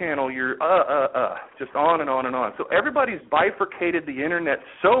YouTube channel, your just on and on and on. So everybody's bifurcated the internet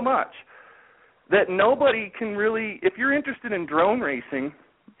so much that nobody can really, if you're interested in drone racing,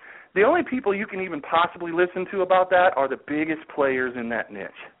 the only people you can even possibly listen to about that are the biggest players in that niche.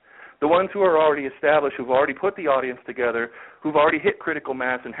 The ones who are already established, who've already put the audience together, who've already hit critical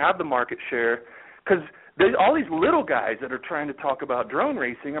mass and have the market share. Because all these little guys that are trying to talk about drone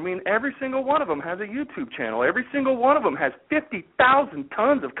racing, I mean, every single one of them has a YouTube channel. Every single one of them has 50,000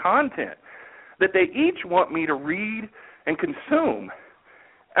 tons of content that they each want me to read and consume.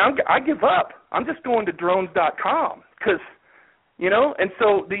 I give up. I'm just going to drones.com because, you know, and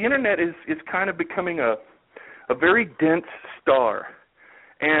so the internet is kind of becoming a very dense star.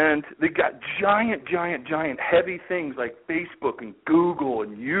 And they got giant heavy things like Facebook and Google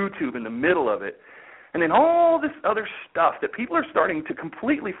and YouTube in the middle of it. And then all this other stuff that people are starting to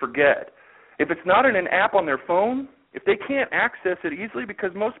completely forget. If it's not in an app on their phone, if they can't access it easily, because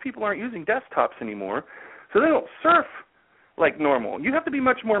most people aren't using desktops anymore, so they don't surf like normal. You have to be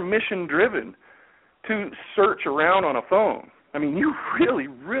much more mission-driven to search around on a phone. I mean, you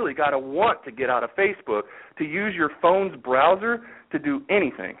really got to want to get out of Facebook to use your phone's browser to do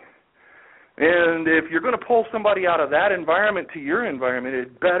anything. And if you're going to pull somebody out of that environment to your environment,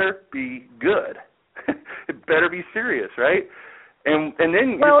 it better be good. It better be serious, right? And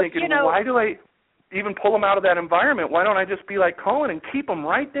then you're thinking, well, why do I even pull them out of that environment? Why don't I just be like Colin and keep them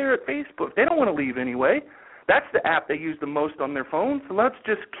right there at Facebook? They don't want to leave anyway. That's the app they use the most on their phones, so let's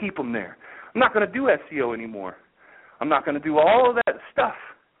just keep them there. I'm not going to do SEO anymore. I'm not going to do all of that stuff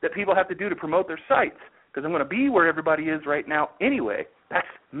that people have to do to promote their sites because I'm going to be where everybody is right now anyway. That's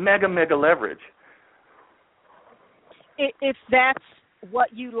mega leverage. If that's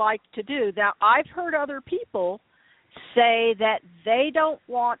what you like to do. Now, I've heard other people say that they don't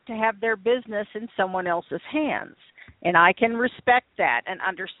want to have their business in someone else's hands, and I can respect that and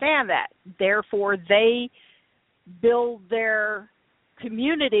understand that. Therefore, they build their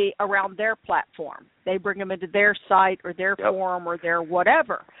community around their platform. They bring them into their site or their forum or their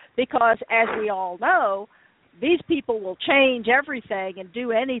whatever, because as we all know, these people will change everything and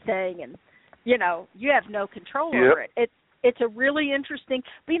do anything, and, you know, you have no control over it. It's a really interesting,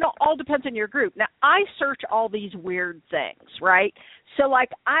 but, you know, all depends on your group. Now, I search all these weird things, right? So,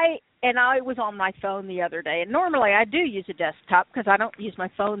 like, I was on my phone the other day, and normally I do use a desktop because I don't use my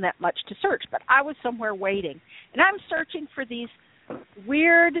phone that much to search, but I was somewhere waiting, and I'm searching for these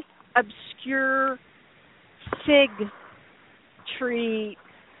weird, obscure fig tree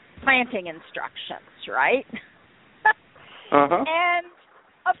planting instructions, right? And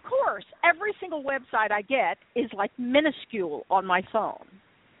of course, every single website I get is like minuscule on my phone.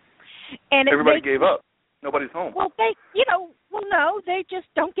 And everybody gave up. Nobody's home. Well, no, they just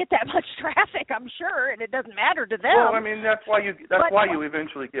don't get that much traffic, I'm sure, and it doesn't matter to them. Well, I mean, that's why you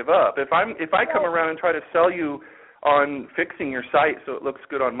eventually give up. If I come around and try to sell you on fixing your site so it looks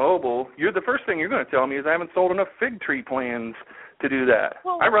good on mobile, the first thing you're going to tell me is I haven't sold enough fig tree plans to do that.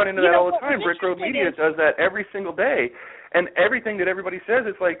 Well, I run into that all the time. Brick Road Media does that every single day. And everything that everybody says,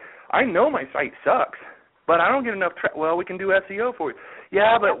 it's like, I know my site sucks, but I don't get enough well, we can do SEO for you.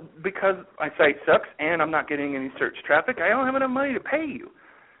 Yeah, but because my site sucks and I'm not getting any search traffic, I don't have enough money to pay you.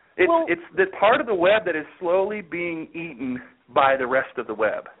 It's the part of the web that is slowly being eaten by the rest of the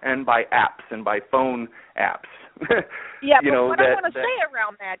web and by apps and by phone apps. Yeah, but what I want to say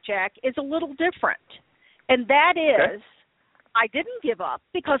around that, Jack, is a little different. And that is, I didn't give up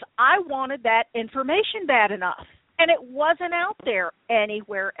because I wanted that information bad enough. And it wasn't out there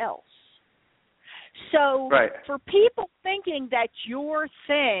anywhere else. So for people thinking that your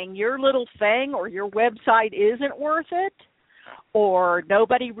thing, your little thing or your website isn't worth it, or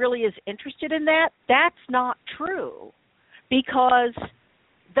nobody really is interested in that, that's not true. Because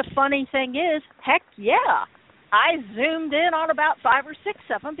the funny thing is, heck yeah, I zoomed in on about 5 or 6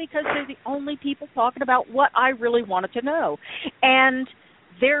 of them because they're the only people talking about what I really wanted to know. And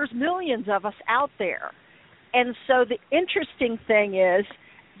there's millions of us out there. And so the interesting thing is,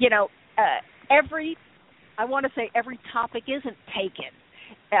 you know, every topic isn't taken.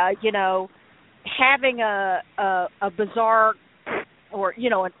 You know, having a bizarre or, you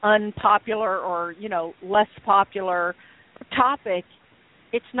know, an unpopular or, you know, less popular topic,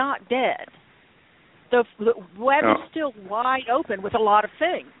 it's not dead. The web is still wide open with a lot of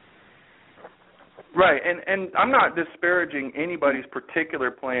things. Right, and I'm not disparaging anybody's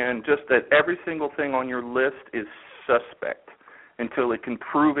particular plan, just that every single thing on your list is suspect until it can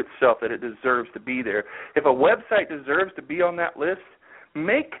prove itself that it deserves to be there. If a website deserves to be on that list,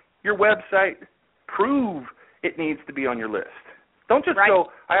 make your website prove it needs to be on your list. Don't just go,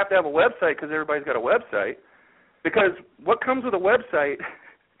 I have to have a website because everybody's got a website. Because what comes with a website,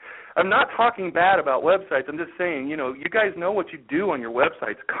 I'm not talking bad about websites. I'm just saying, you guys know what you do on your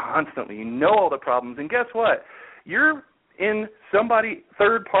websites constantly. You know all the problems. And guess what? You're in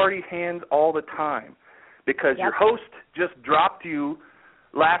third-party hands all the time because your host just dropped you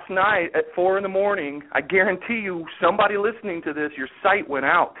last night at 4 a.m. I guarantee you somebody listening to this, your site went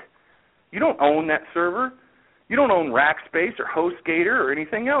out. You don't own that server. You don't own Rackspace or HostGator or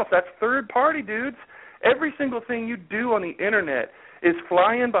anything else. That's third-party, dudes. Every single thing you do on the Internet is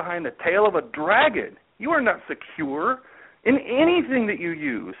flying behind the tail of a dragon. You are not secure in anything that you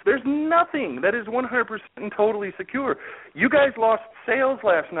use. There's nothing that is 100% and totally secure. You guys lost sales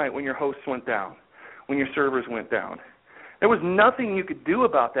last night when your hosts went down, when your servers went down. There was nothing you could do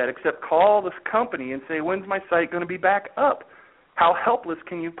about that except call this company and say, when's my site going to be back up? How helpless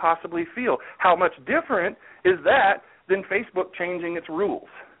can you possibly feel? How much different is that than Facebook changing its rules?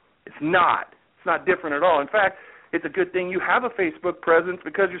 It's not. It's not different at all. In fact, it's a good thing you have a Facebook presence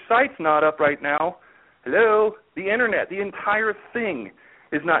because your site's not up right now. Hello? The Internet, the entire thing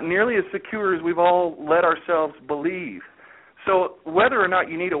is not nearly as secure as we've all let ourselves believe. So whether or not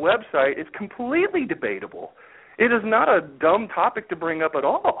you need a website is completely debatable. It is not a dumb topic to bring up at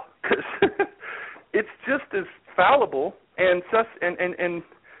all because it's just as fallible and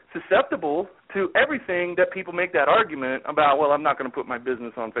susceptible to everything that people make that argument about, well, I'm not going to put my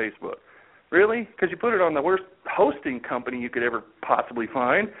business on Facebook. Really? Because you put it on the worst hosting company you could ever possibly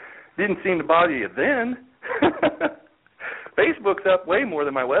find. Didn't seem to bother you then. Facebook's up way more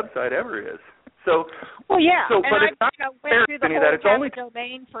than my website ever is. So, well, yeah. So, and but it's not went through the whole only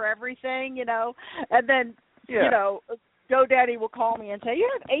domain for everything, and then, yeah. GoDaddy will call me and say, you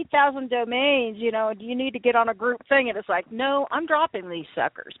have 8,000 domains, do you need to get on a group thing? And it's like, no, I'm dropping these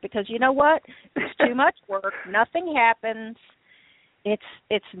suckers because you know what? It's too much work. Nothing happens. It's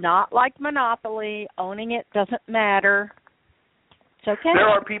not like Monopoly. Owning it doesn't matter. It's okay. There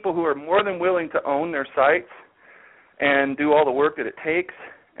are people who are more than willing to own their sites and do all the work that it takes,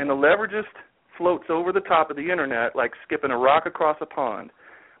 and the leverage just floats over the top of the Internet like skipping a rock across a pond.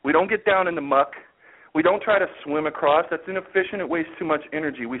 We don't get down in the muck. We don't try to swim across. That's inefficient. It wastes too much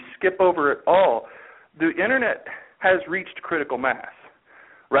energy. We skip over it all. The Internet has reached critical mass,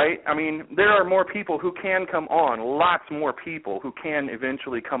 right? I mean, there are more people who can come on, lots more people who can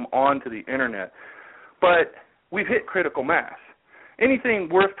eventually come on to the Internet. But we've hit critical mass. Anything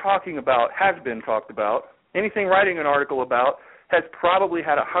worth talking about has been talked about. Anything writing an article about has probably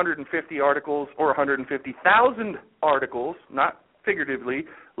had 150 articles or 150,000 articles, not figuratively,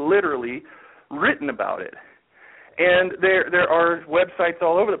 literally, written about it. And there are websites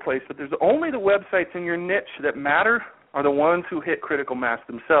all over the place, but there's only the websites in your niche that matter are the ones who hit critical mass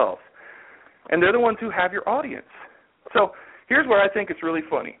themselves. And they're the ones who have your audience. So here's where I think it's really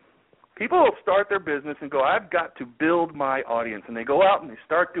funny. People will start their business and go, I've got to build my audience. And they go out and they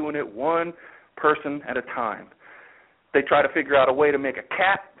start doing it one person at a time. They try to figure out a way to make a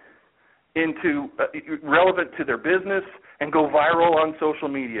cat into relevant to their business and go viral on social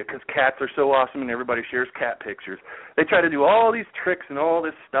media because cats are so awesome and everybody shares cat pictures. They try to do all these tricks and all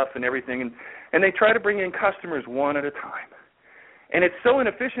this stuff and everything, and they try to bring in customers one at a time. And it's so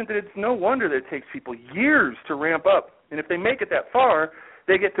inefficient that it's no wonder that it takes people years to ramp up. And if they make it that far,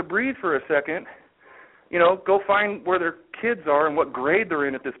 they get to breathe for a second, go find where their kids are and what grade they're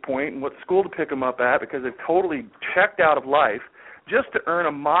in at this point and what school to pick them up at because they've totally checked out of life just to earn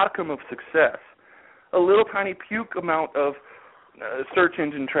a modicum of success, a little tiny puke amount of search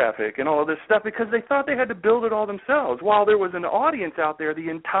engine traffic and all of this stuff because they thought they had to build it all themselves while there was an audience out there the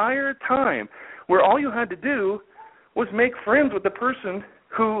entire time where all you had to do was make friends with the person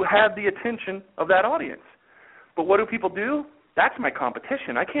who had the attention of that audience. But what do people do? That's my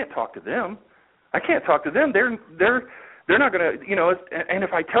competition. I can't talk to them. They're not going to, and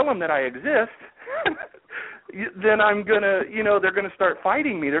if I tell them that I exist, then I'm going to, they're going to start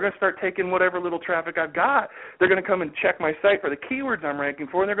fighting me. They're going to start taking whatever little traffic I've got. They're going to come and check my site for the keywords I'm ranking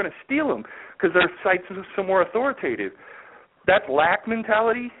for, and they're going to steal them because their site's so more authoritative. That's lack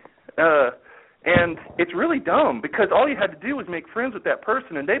mentality, and it's really dumb because all you had to do was make friends with that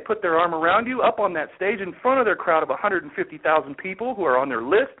person, and they put their arm around you up on that stage in front of their crowd of 150,000 people who are on their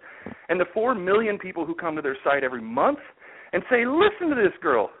list and the 4 million people who come to their site every month and say, listen to this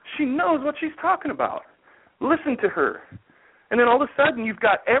girl. She knows what she's talking about. Listen to her. And then all of a sudden you've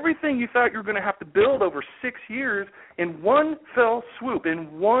got everything you thought you were going to have to build over 6 years in one fell swoop,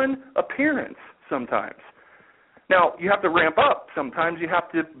 in one appearance sometimes. Now, you have to ramp up. Sometimes you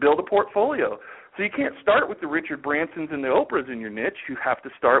have to build a portfolio. So you can't start with the Richard Bransons and the Oprahs in your niche. You have to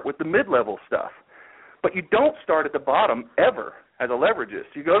start with the mid-level stuff. But you don't start at the bottom ever. as a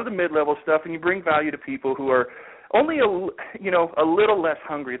leveragist. You go to the mid-level stuff and you bring value to people who are only a little less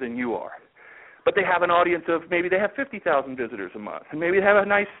hungry than you are. But they have an audience of maybe they have 50,000 visitors a month, and maybe they have a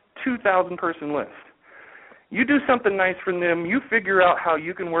nice 2,000-person list. You do something nice for them, you figure out how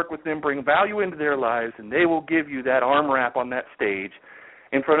you can work with them, bring value into their lives, and they will give you that arm wrap on that stage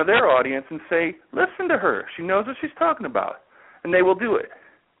in front of their audience and say, listen to her. She knows what she's talking about. And they will do it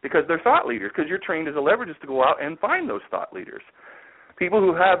because they're thought leaders, because you're trained as a leveragist to go out and find those thought leaders, people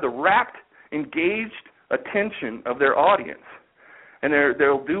who have the rapt, engaged attention of their audience. And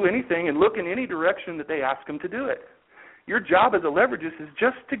they'll do anything and look in any direction that they ask them to do it. Your job as a leveragist is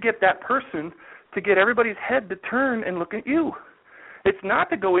just to get that person, to get everybody's head to turn and look at you. It's not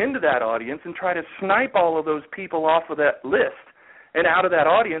to go into that audience and try to snipe all of those people off of that list and out of that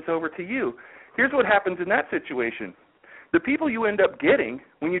audience over to you. Here's what happens in that situation. The people you end up getting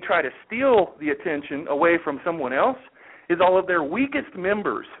when you try to steal the attention away from someone else is all of their weakest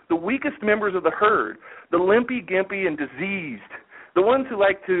members, the weakest members of the herd, the limpy, gimpy, and diseased, the ones who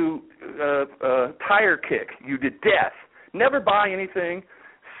like to tire kick you to death, never buy anything,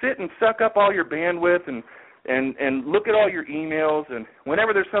 sit and suck up all your bandwidth and look at all your emails, and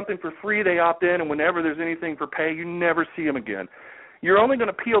whenever there's something for free, they opt in, and whenever there's anything for pay, you never see them again. You're only going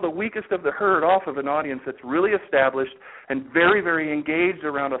to peel the weakest of the herd off of an audience that's really established and very, very engaged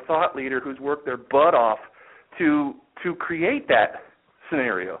around a thought leader who's worked their butt off to create that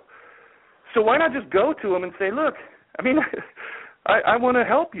scenario. So why not just go to them and say, look, I mean, I want to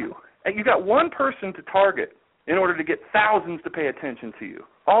help you. And you got one person to target in order to get thousands to pay attention to you,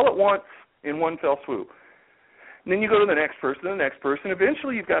 all at once in one fell swoop. And then you go to the next person and the next person.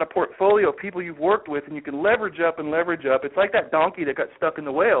 Eventually you've got a portfolio of people you've worked with, and you can leverage up and leverage up. It's like that donkey that got stuck in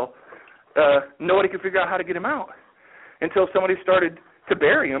the whale. Nobody could figure out how to get him out until somebody started to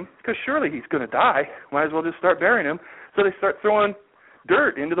bury him, because surely he's going to die. Might as well just start burying him. So they start throwing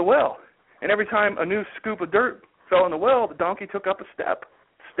dirt into the well. And every time a new scoop of dirt fell in the well, the donkey took up a step,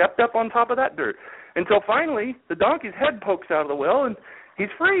 stepped up on top of that dirt, until finally the donkey's head pokes out of the well and he's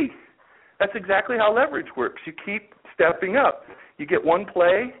free. That's exactly how leverage works. You keep stepping up. You get one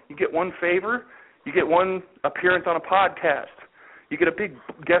play, you get one favor, you get one appearance on a podcast, you get a big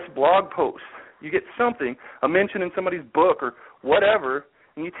guest blog post, you get something, a mention in somebody's book or whatever,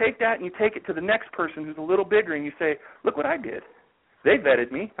 and you take that and you take it to the next person who's a little bigger, and you say, look what I did. They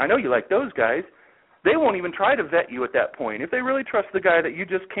vetted me. I know you like those guys. They won't even try to vet you at that point. If they really trust the guy that you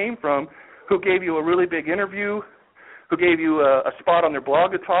just came from, who gave you a really big interview, who gave you a spot on their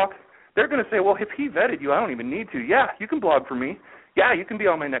blog to talk, they're going to say, well, if he vetted you, I don't even need to. Yeah, you can blog for me. Yeah, you can be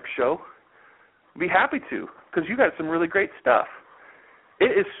on my next show. Be happy to, because you got some really great stuff.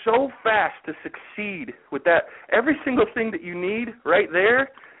 It is so fast to succeed with that. Every single thing that you need right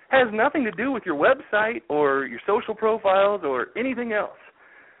there has nothing to do with your website or your social profiles or anything else.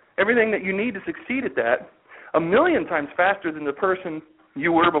 Everything that you need to succeed at that, 1,000,000 times faster than the person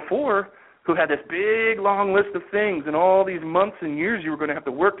you were before, who had this big, long list of things and all these months and years you were going to have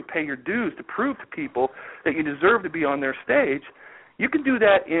to work to pay your dues to prove to people that you deserve to be on their stage. You could do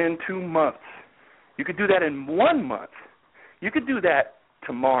that in 2 months. You could do that in 1 month. You could do that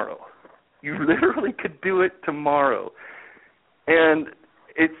tomorrow. You literally could do it tomorrow. And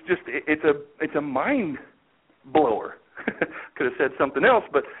it's just, it's a mind blower. Could have said something else,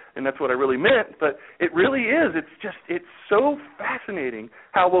 and that's what I really meant, but it really is. It's so fascinating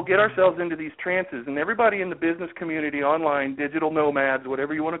how we'll get ourselves into these trances, and everybody in the business community, online, digital nomads,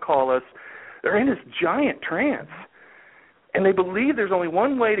 whatever you want to call us, they're in this giant trance, and they believe there's only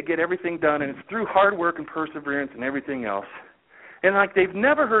one way to get everything done, and it's through hard work and perseverance and everything else. And like they've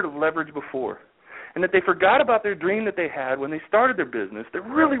never heard of leverage before, and that they forgot about their dream that they had when they started their business, their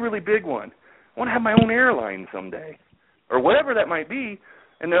really, really big one. I want to have my own airline someday, or whatever that might be,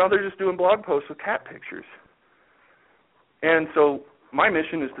 and now they're just doing blog posts with cat pictures. And so my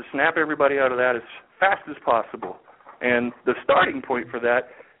mission is to snap everybody out of that as fast as possible. And the starting point for that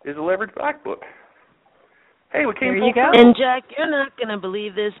is a Leverage Black Book. Hey, we came full circle. And Jack, you're not going to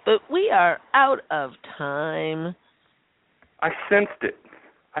believe this, but we are out of time. I sensed it.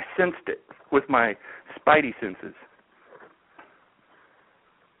 I sensed it with my spidey senses.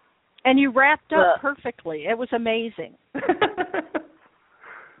 And you wrapped up perfectly. It was amazing.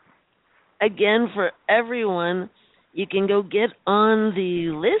 Again, for everyone, you can go get on the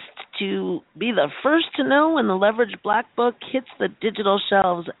list to be the first to know when the Leverage Black Book hits the digital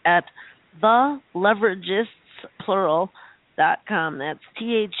shelves at theleveragists.com. That's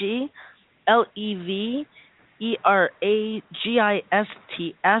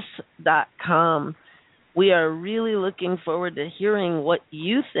TheLeveragIsts.com. We are really looking forward to hearing what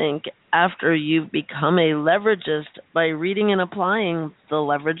you think after you've become a leveragist by reading and applying the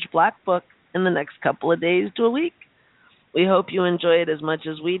Leverage Black Book in the next couple of days to a week. We hope you enjoy it as much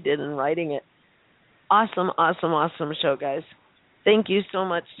as we did in writing it. Awesome, awesome, awesome show, guys. Thank you so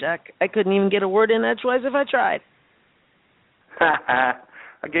much, Jack. I couldn't even get a word in edgewise if I tried.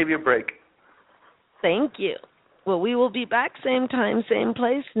 I gave you a break. Thank you. Well, we will be back same time, same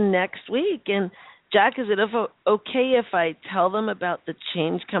place next week. And Jack, is it okay if I tell them about the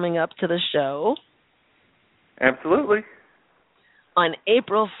change coming up to the show? Absolutely. On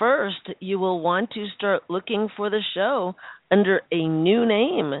April 1st, you will want to start looking for the show under a new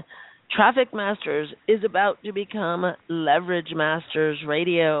name. Traffic Masters is about to become Leverage Masters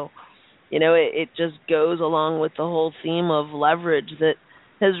Radio. You know, it just goes along with the whole theme of leverage that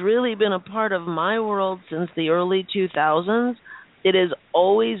has really been a part of my world since the early 2000s. It has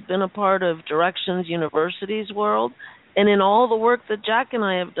always been a part of Directions University's world, and in all the work that Jack and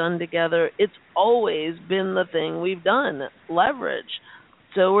I have done together, it's always been the thing we've done, leverage.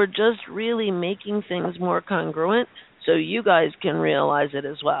 So we're just really making things more congruent so you guys can realize it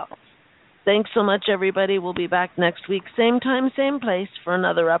as well. Thanks so much, everybody. We'll be back next week, same time, same place, for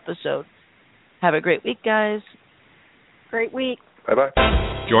another episode. Have a great week, guys. Great week. Bye-bye.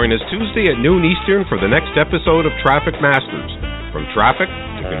 Join us Tuesday at noon Eastern for the next episode of Traffic Masters. From traffic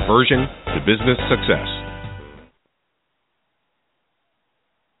to conversion to business success.